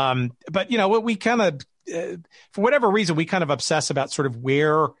 But we kind of, for whatever reason, we kind of obsess about sort of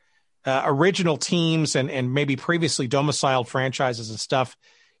where original teams and maybe previously domiciled franchises and stuff,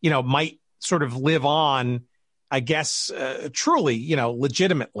 might sort of live on, I guess, truly,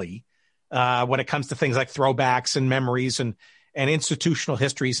 legitimately, when it comes to things like throwbacks and memories and institutional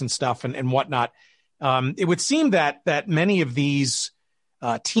histories and stuff and whatnot. It would seem that many of these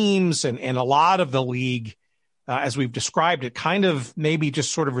teams and a lot of the league, as we've described it, kind of maybe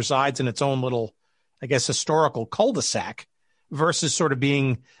just sort of resides in its own little, I guess, historical cul-de-sac versus sort of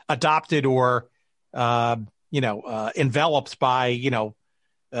being adopted or, enveloped by,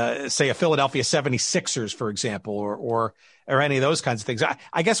 say a Philadelphia 76ers, for example, or any of those kinds of things.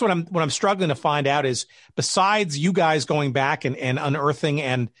 I guess what I'm struggling to find out is, besides you guys going back and unearthing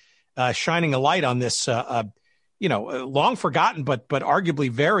and shining a light on this, long forgotten, but arguably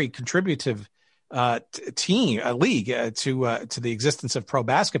very contributive league to the existence of pro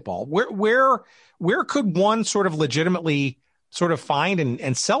basketball. Where could one sort of legitimately sort of find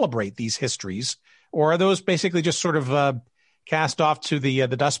and celebrate these histories, or are those basically just sort of cast off to the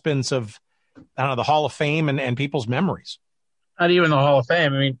dustbins of, I don't know, the Hall of Fame and people's memories? Not even the Hall of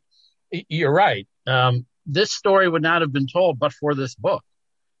Fame. I mean, you're right. This story would not have been told but for this book.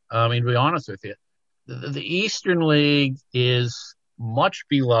 I mean, to be honest with you, the Eastern League is much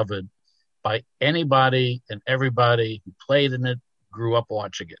beloved by anybody and everybody who played in it, grew up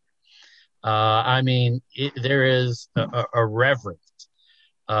watching it. There is a reverence,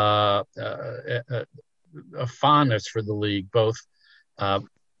 a fondness for the league, both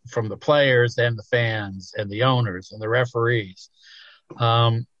from the players and the fans and the owners and the referees.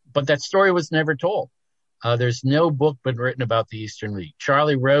 But that story was never told. There's no book been written about the Eastern League.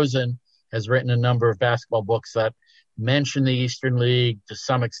 Charlie Rosen has written a number of basketball books that mention the Eastern League to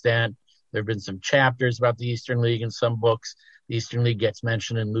some extent. There have been some chapters about the Eastern League in some books. The Eastern League gets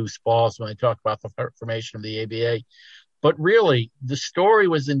mentioned in Loose Balls when they talk about the formation of the ABA. But really, the story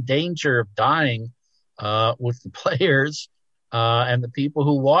was in danger of dying with the players and the people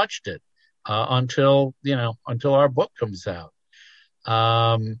who watched it until our book comes out.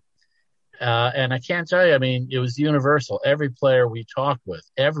 And I can't tell you, I mean, it was universal. Every player we talked with,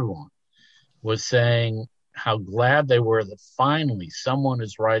 everyone was saying how glad they were that finally someone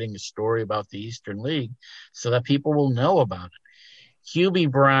is writing a story about the Eastern League so that people will know about it.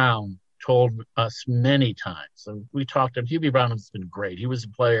 Hubie Brown told us many times, and we talked to him. Hubie Brown has been great. He was a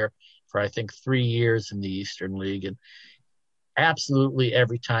player for, I think, 3 years in the Eastern League, and absolutely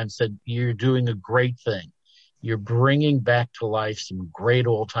every time said, you're doing a great thing. You're bringing back to life some great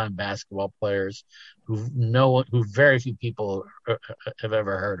old-time basketball players who very few people have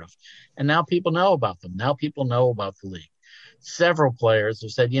ever heard of. And now people know about them. Now people know about the league. Several players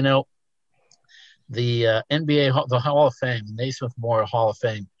have said, the NBA, the Hall of Fame, the Naismith Memorial Hall of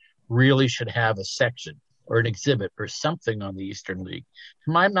Fame, really should have a section or an exhibit or something on the Eastern League.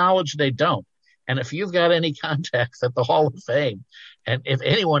 To my knowledge, they don't. And if you've got any contacts at the Hall of Fame, and if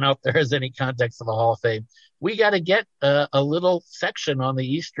anyone out there has any contacts at the Hall of Fame, we got to get a little section on the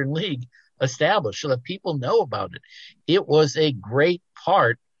Eastern League established so that people know about it. It was a great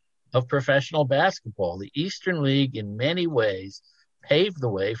part of professional basketball. The Eastern League, in many ways, paved the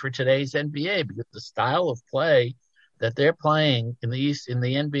way for today's NBA because the style of play that they're playing in the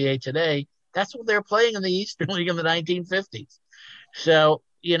NBA today, that's what they're playing in the Eastern League in the 1950s. So,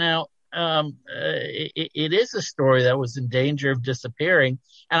 it is a story that was in danger of disappearing.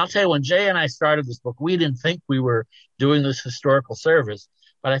 And I'll tell you, when Jay and I started this book, we didn't think we were doing this historical service.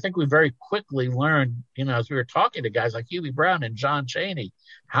 But I think we very quickly learned, as we were talking to guys like Hubie Brown and John Chaney,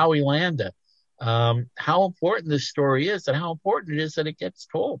 Howie Landa, how important this story is and how important it is that it gets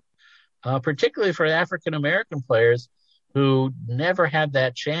told, particularly for African-American players who never had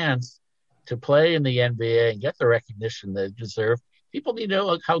that chance to play in the NBA and get the recognition they deserve. People need to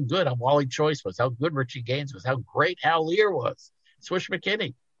know how good Wally Choice was, how good Richie Gaines was, how great Hal Lear was, Swish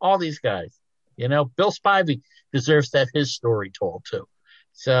McKinney, all these guys. Bill Spivey deserves to have his story told too.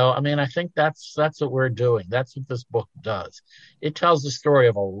 So, I think that's what we're doing. That's what this book does. It tells the story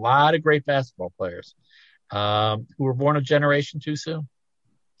of a lot of great basketball players who were born a generation too soon.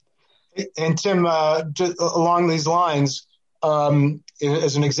 And Tim, along these lines,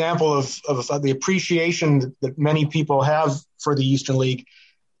 as an example of the appreciation that many people have for the Eastern League,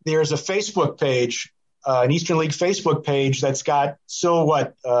 there's a Facebook page, an Eastern League Facebook page that's got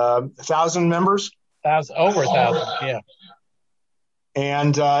 1,000 members? Over 1,000, yeah.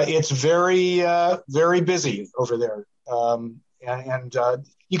 And it's very, very busy over there. And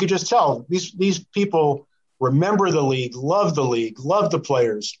you could just tell these people remember the league, love the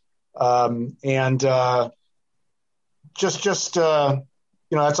players. Just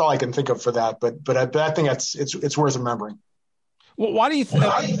that's all I can think of for that. But I think it's worth remembering. Well, why do you think?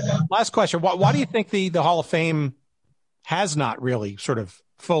 Last question. Why do you think the Hall of Fame has not really sort of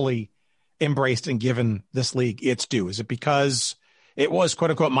fully embraced and given this league its due? Is it because it was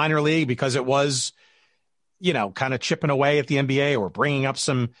quote unquote minor league, because it was, kind of chipping away at the NBA or bringing up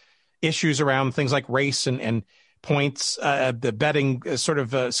some issues around things like race and points, the betting sort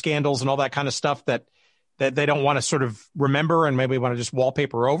of scandals and all that kind of stuff that they don't want to sort of remember and maybe want to just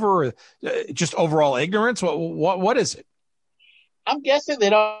wallpaper over, or just overall ignorance? What is it? I'm guessing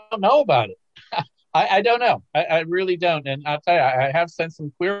they don't know about it. I don't know. I really don't. And I'll tell you, I have sent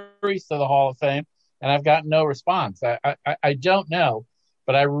some queries to the Hall of Fame, and I've gotten no response. I don't know,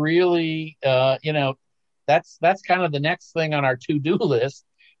 but I really, that's kind of the next thing on our to-do list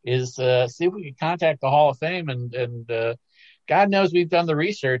is see if we can contact the Hall of Fame, and God knows we've done the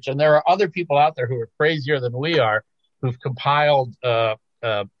research, and there are other people out there who are crazier than we are, who've compiled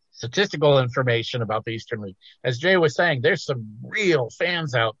statistical information about the Eastern League. As Jay was saying, there's some real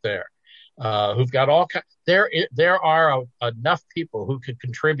fans out there who've got all kinds. There are enough people who could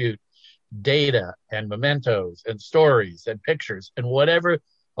contribute data and mementos and stories and pictures and whatever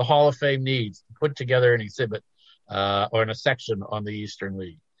the Hall of Fame needs to put together an exhibit or in a section on the Eastern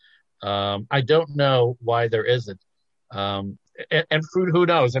League. I don't know why there isn't. And who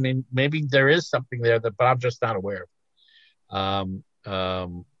knows? Maybe there is something there but I'm just not aware of.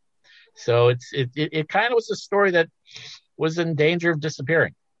 So it kind of was a story that was in danger of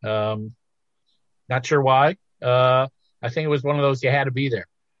disappearing. Not sure why. I think it was one of those, you had to be there.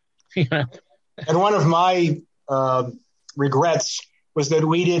 And one of my regrets was that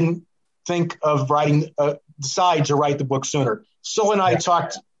we didn't think of decide to write the book sooner. Sil and I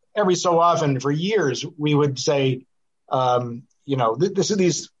talked every so often for years. We would say,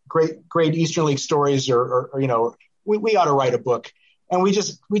 these great Eastern League stories, or we ought to write a book. And we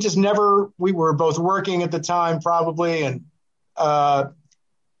just never. We were both working at the time, probably, and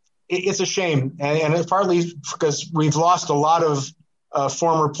it's a shame. And it's partly because we've lost a lot of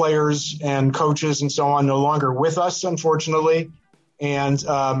former players and coaches and so on, no longer with us, unfortunately. And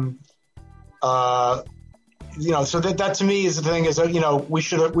so that to me is the thing, is that we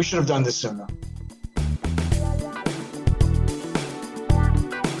should have done this sooner.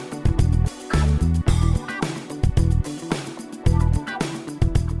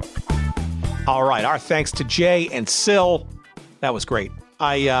 All right. Our thanks to Jay and Sil. That was great.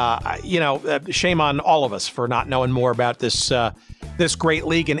 Shame on all of us for not knowing more about this great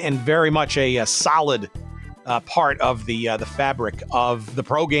league and very much a solid part of the fabric of the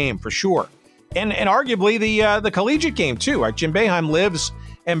pro game for sure, and arguably the collegiate game too. Right? Jim Boeheim lives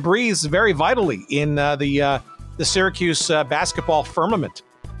and breathes very vitally in the Syracuse basketball firmament.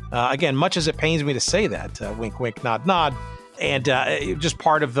 Again, much as it pains me to say that, wink, wink, nod, nod, and just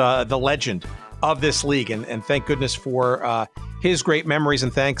part of the legend of this league. And thank goodness for his great memories,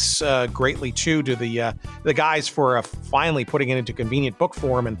 and thanks greatly too to the guys for finally putting it into convenient book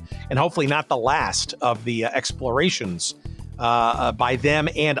form, and hopefully not the last of the explorations by them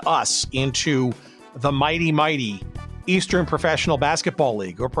and us into the mighty Eastern Professional Basketball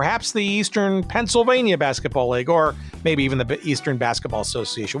League, or perhaps the Eastern Pennsylvania Basketball League, or maybe even the Eastern Basketball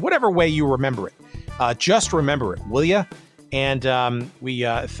Association. Whatever way you remember it, just remember it, will you? And we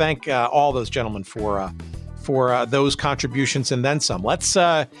thank all those gentlemen for for those contributions and then some. Let's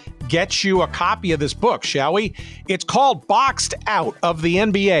get you a copy of this book, shall we? It's called Boxed Out of the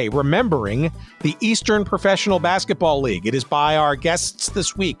NBA, Remembering the Eastern Professional Basketball League. It is by our guests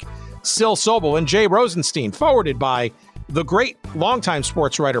this week, Sil Sobel and Jay Rosenstein, forwarded by the great longtime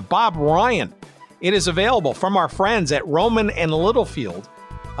sports writer Bob Ryan. It is available from our friends at Rowman and Littlefield.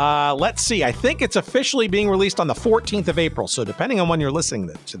 Let's see. I think it's officially being released on the 14th of April. So depending on when you're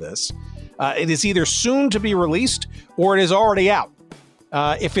listening to this, it is either soon to be released or it is already out.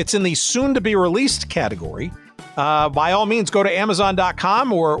 If it's in the soon to be released category, by all means, go to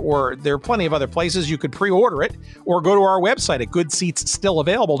Amazon.com or there are plenty of other places you could pre-order it, or go to our website at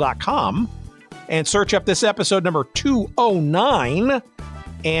goodseatsstillavailable.com and search up this episode number 209.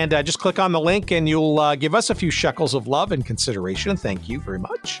 And just click on the link and you'll give us a few shekels of love and consideration. Thank you very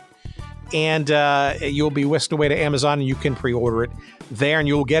much. And you'll be whisked away to Amazon and you can pre-order it there and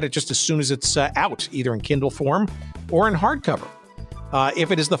you'll get it just as soon as it's out, either in Kindle form or in hardcover. If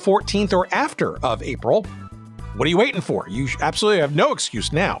it is the 14th or after of April, what are you waiting for? You absolutely have no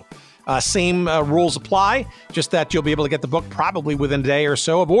excuse now. Same rules apply, just that you'll be able to get the book probably within a day or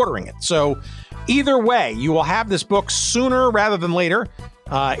so of ordering it. So either way, you will have this book sooner rather than later.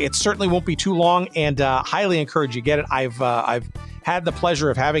 It certainly won't be too long, and highly encourage you get it. I've had the pleasure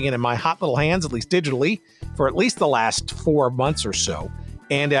of having it in my hot little hands, at least digitally, for at least the last 4 months or so.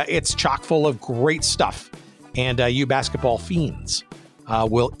 And it's chock full of great stuff. And you basketball fiends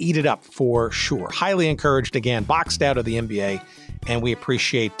will eat it up for sure. Highly encouraged, again, Boxed Out of the NBA. And we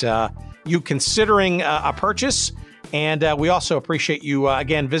appreciate you considering a purchase. And we also appreciate you,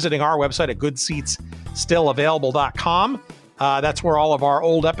 again, visiting our website at goodseatsstillavailable.com. That's where all of our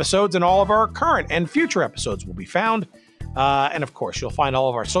old episodes and all of our current and future episodes will be found. And of course, you'll find all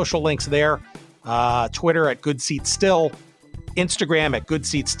of our social links there. Twitter at GoodSeatsStill, Instagram at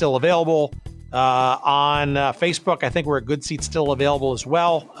GoodSeatsStillAvailable. On Facebook, I think we're at GoodSeatsStillAvailable as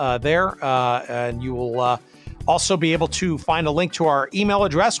well there. And you will also be able to find a link to our email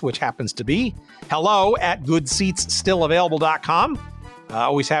address, which happens to be hello@goodseatsstillavailable.com.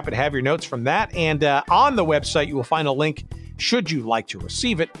 Always happy to have your notes from that. And on the website, you will find a link, should you like to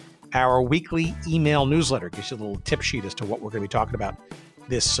receive it, our weekly email newsletter. Gives you a little tip sheet as to what we're going to be talking about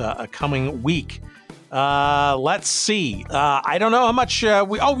this coming week. Let's see. I don't know how much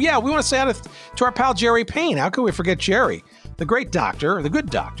we want to say to our pal Jerry Payne. How could we forget Jerry? The great doctor, the good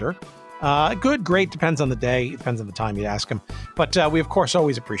doctor. Good, great, depends on the day, depends on the time you ask him. But we, of course,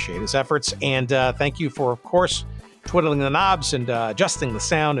 always appreciate his efforts. And thank you for, of course, twiddling the knobs and adjusting the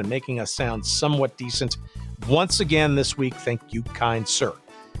sound and making us sound somewhat decent. Once again this week, thank you, kind sir.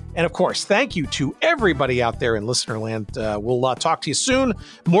 And of course, thank you to everybody out there in listener land. We'll talk to you soon.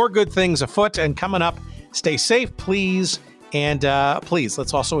 More good things afoot and coming up. Stay safe, please. And please,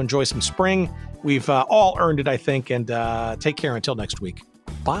 let's also enjoy some spring. We've all earned it, I think. And take care until next week.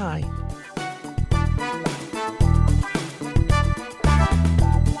 Bye.